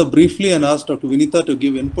just answer briefly and ask Dr. Vinitha to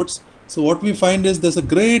give inputs. So what we find is there's a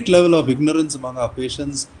great level of ignorance among our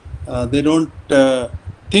patients. They don't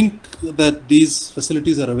think that these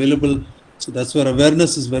facilities are available. So that's where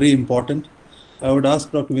awareness is very important. I would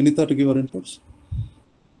ask Dr. Vinitha to give her inputs.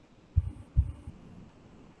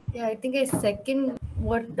 Yeah, I think I second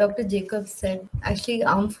what Dr. Jacob said. Actually,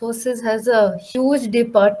 Armed Forces has a huge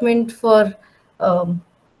department for um,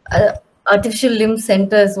 uh, artificial limb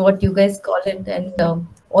centers, what you guys call it, and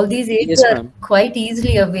all these aids Yes, are ma'am. quite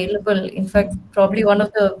easily available. In fact, probably one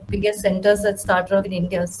of the biggest centers that started off in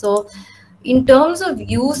India. So, in terms of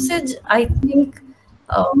usage, I think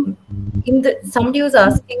somebody was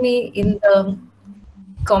asking me in the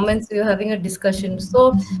comments, we were having a discussion.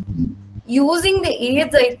 So using the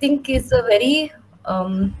aids, I think, is a very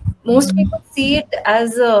most people see it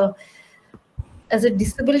as a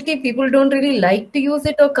disability. People don't really like to use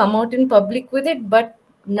it or come out in public with it, but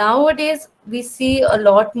nowadays we see a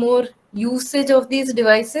lot more usage of these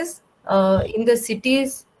devices in the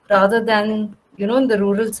cities rather than in the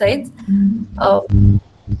rural sides. uh,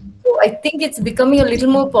 so I think it's becoming a little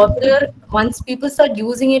more popular. Once people start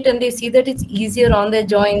using it and they see that it's easier on their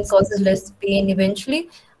joints, causes less pain eventually,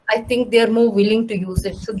 I think they're more willing to use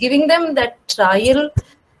it. So giving them that trial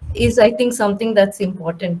is, I think, something that's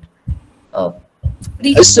important. So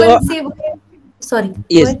Frequency, sorry, go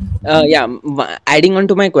yes, ahead. yeah. Adding on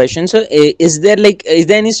to my question, so is there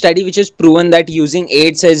any study which has proven that using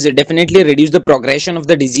aids has definitely reduced the progression of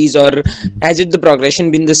the disease, or has it the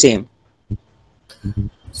progression been the same?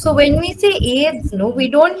 So when we say AIDS, no, we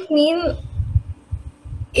don't mean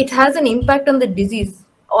it has an impact on the disease.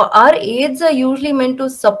 Our aids are usually meant to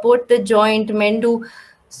support the joint, meant to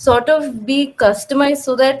sort of be customized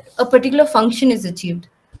so that a particular function is achieved.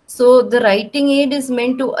 So the writing aid is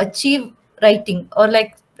meant to achieve writing, or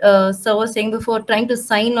like Sir was saying before, trying to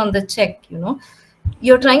sign on the check.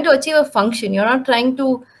 You're trying to achieve a function. You're not trying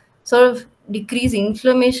to sort of decrease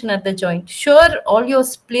inflammation at the joint. Sure, all your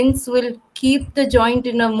splints will keep the joint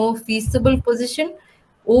in a more feasible position.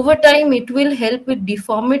 Over time, it will help with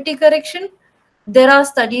deformity correction. There are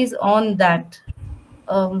studies on that.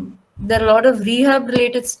 There are a lot of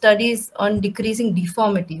rehab-related studies on decreasing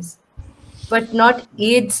deformities, but not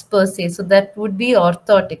aids per se. So that would be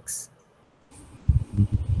orthotics.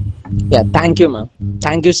 Yeah, thank you, ma'am.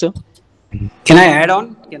 Thank you, sir. Can I add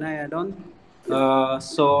on?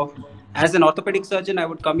 So, as an orthopedic surgeon, I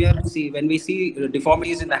would come here. See, when we see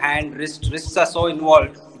deformities in the hand, wrists are so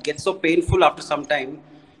involved. It gets so painful after some time,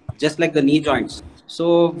 just like the knee joints.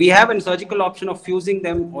 So, we have a surgical option of fusing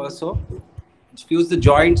them also. Fuse the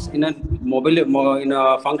joints in a in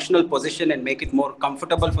a functional position and make it more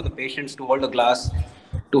comfortable for the patients to hold the glass,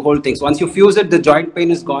 to hold things. Once you fuse it, the joint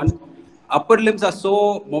pain is gone. Upper limbs are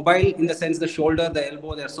so mobile in the sense the shoulder, the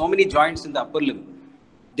elbow. There are so many joints in the upper limb.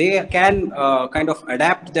 They can kind of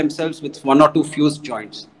adapt themselves with one or two fused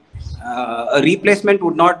joints. A replacement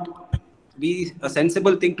would not be a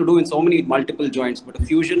sensible thing to do in so many multiple joints, but a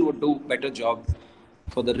fusion would do better job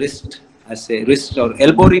for the wrist. I say wrist or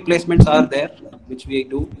elbow replacements are there, which we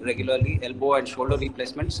do regularly, elbow and shoulder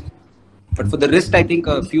replacements. But for the wrist, I think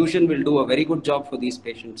a fusion will do a very good job for these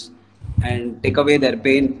patients and take away their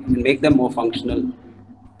pain and make them more functional.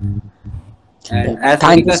 And as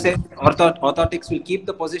Vinitha said, orthotics will keep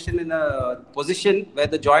the position in a position where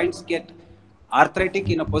the joints get arthritic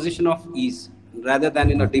in a position of ease, rather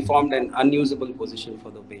than in a deformed and unusable position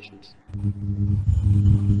for the patients.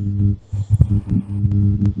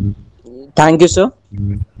 Thank you, sir.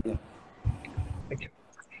 Yeah. Thank you.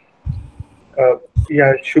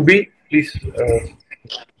 Yeah, Shubhi, please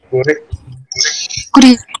go ahead.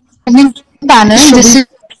 Good evening, panel. This is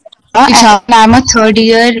and I'm a third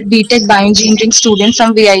year BTech Bioengineering student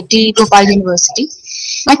from VIT Bhopal University.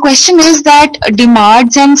 My question is that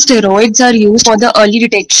DMARDs and steroids are used for the early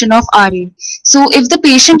detection of RA. So if the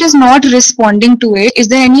patient is not responding to it, is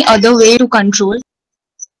there any other way to control?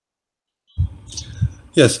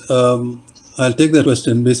 Yes, I'll take that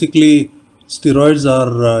question. Basically, steroids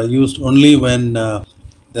are used only when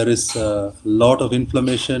there is a lot of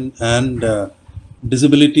inflammation and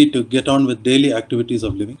disability to get on with daily activities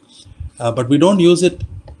of living. But we don't use it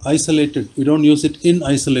isolated. We don't use it in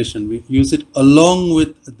isolation. We use it along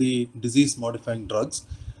with the disease-modifying drugs.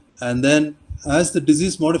 And then as the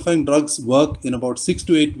disease-modifying drugs work, in about 6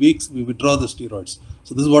 to 8 weeks, we withdraw the steroids.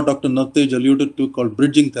 So this is what Dr. Mathew alluded to, called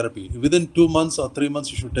bridging therapy. Within 2 months or 3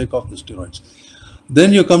 months, you should take off the steroids.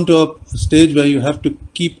 Then you come to a stage where you have to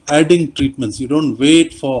keep adding treatments. You don't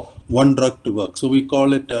wait for one drug to work. So we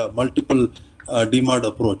call it a multiple DMARD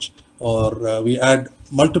approach, or we add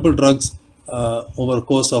multiple drugs over a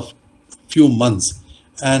course of few months.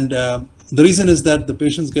 And the reason is that the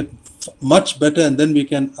patients get much better, and then we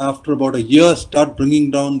can, after about a year, start bringing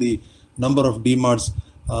down the number of DMARDs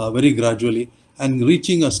very gradually and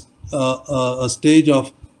reaching a stage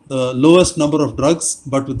of the lowest number of drugs,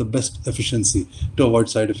 but with the best efficiency to avoid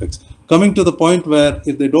side effects. Coming to the point where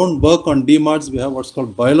if they don't work on DMARDs, we have what's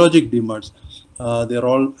called biologic DMARDs. They are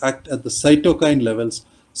all act at the cytokine levels.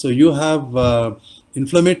 So you have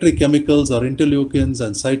inflammatory chemicals or interleukins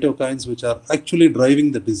and cytokines which are actually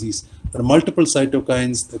driving the disease. There are multiple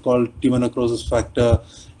cytokines. They're called tumor necrosis factor,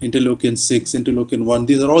 interleukin 6, interleukin 1.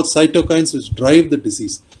 These are all cytokines which drive the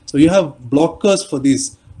disease. So you have blockers for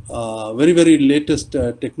these very, very latest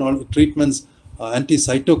technology treatments,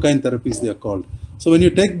 anti-cytokine therapies they are called. So when you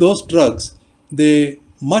take those drugs, they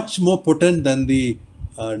much more potent than the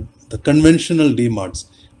conventional DMARDs.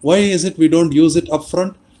 Why is it we don't use it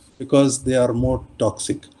upfront? Because they are more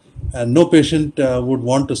toxic. And no patient would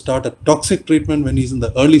want to start a toxic treatment when he's in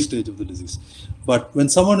the early stage of the disease. But when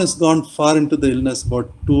someone has gone far into the illness,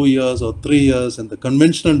 about 2 years or 3 years, and the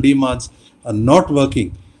conventional DMARDs are not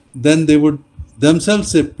working, then they would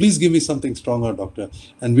themselves say, please give me something stronger, doctor.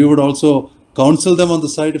 And we would also counsel them on the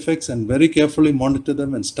side effects and very carefully monitor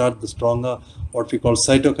them and start the stronger, what we call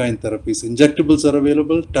cytokine therapies. Injectables are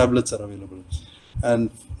available, tablets are available.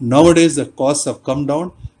 And nowadays the costs have come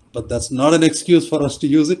down, but that's not an excuse for us to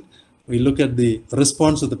use it. We look at the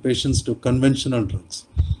response of the patients to conventional drugs.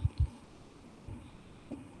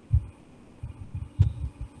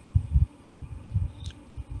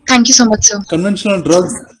 Thank you so much, sir. Conventional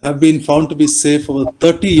drugs have been found to be safe over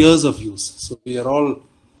 30 years of use. So we are all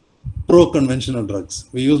pro-conventional drugs.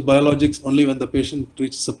 We use biologics only when the patient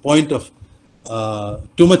reaches a point of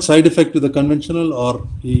too much side effect to the conventional, or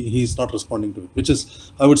he's not responding to it, which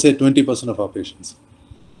is, I would say, 20% of our patients.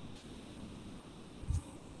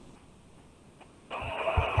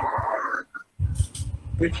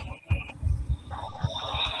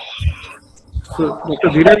 So, Dr.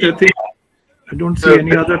 Dheeraj, I think I don't see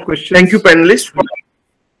any other questions. Thank you, panelists.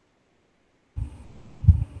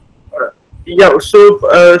 Yeah,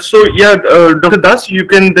 Dr. Das, you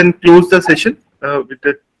can then close the session with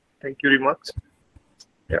the thank you remarks.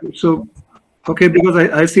 Yeah. So, okay, because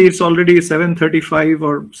I see it's already 7:35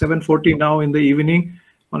 or 7:40 now in the evening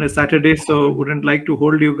on a Saturday, so wouldn't like to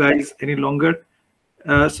hold you guys any longer.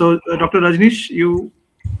 Dr. Rajneesh, you.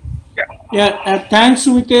 Yeah, thanks,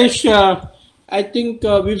 Vitesh. I think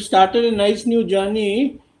we've started a nice new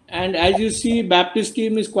journey, and as you see, Baptist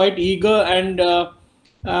team is quite eager and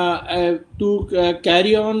to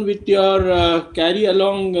carry on with your carry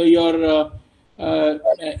along your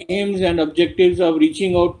aims and objectives of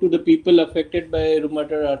reaching out to the people affected by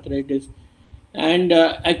rheumatoid arthritis. And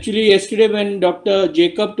actually, yesterday when Dr.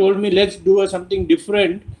 Jacob told me let's do something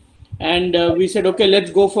different, and we said okay,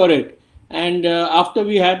 let's go for it. And after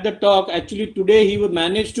we had the talk, actually today he would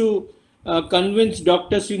manage to convince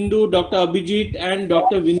Dr. Sindhu, Dr. Abhijit and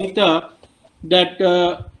Dr. Vinitha that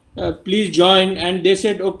please join. And they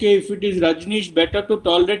said, okay, if it is Rajneesh, better to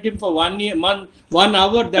tolerate him for 1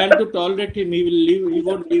 hour than to tolerate him. He will leave, he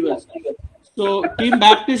won't leave us. So Team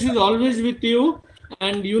Baptist is always with you.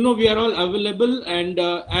 And you know, we are all available. And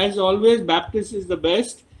as always, Baptist is the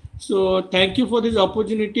best. So thank you for this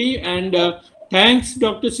opportunity. And thanks,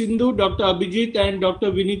 Dr. Sindhu, Dr. Abhijit and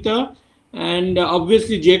Dr. Vinitha. And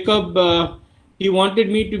obviously, Jacob, he wanted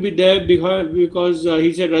me to be there because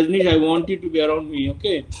he said, Rajneesh, I want you to be around me.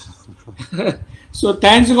 Okay. So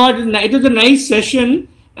thanks God. It was a nice session.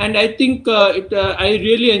 And I think I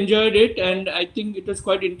really enjoyed it. And I think it was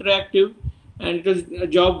quite interactive. And it was a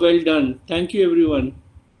job well done. Thank you, everyone.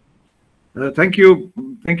 Thank you,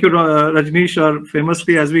 Rajneesh, or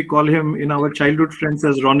famously as we call him in our childhood friends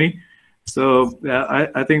as Ronnie. So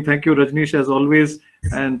I think thank you, Rajneesh, as always,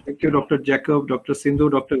 and thank you, Dr. Jacob, Dr. Sindhu,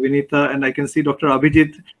 Dr. Vinitha, and I can see Dr.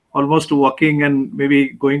 Abhijit almost walking and maybe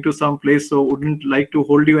going to some place, so wouldn't like to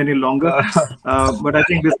hold you any longer. But I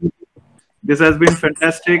think this has been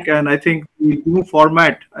fantastic, and I think the new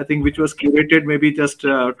format, I think which was curated maybe just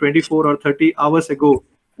 24 or 30 hours ago,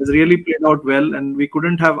 has really played out well, and we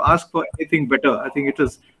couldn't have asked for anything better. I think it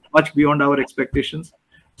is much beyond our expectations.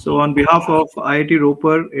 So on behalf of IIT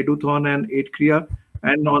Roper, Eduthon and AidCrea,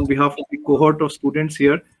 and on behalf of the cohort of students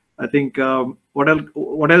here, I think what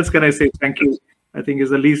else can I say? Thank you, I think is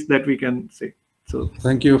the least that we can say. So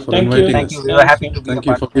thank you for inviting us. Thank you. We were happy to be Thank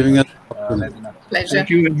you for giving us. Pleasure. Thank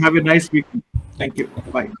you and have a nice weekend. Thank you.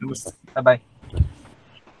 Bye. Namaste. Bye-bye.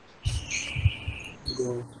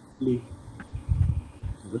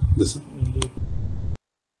 Listen.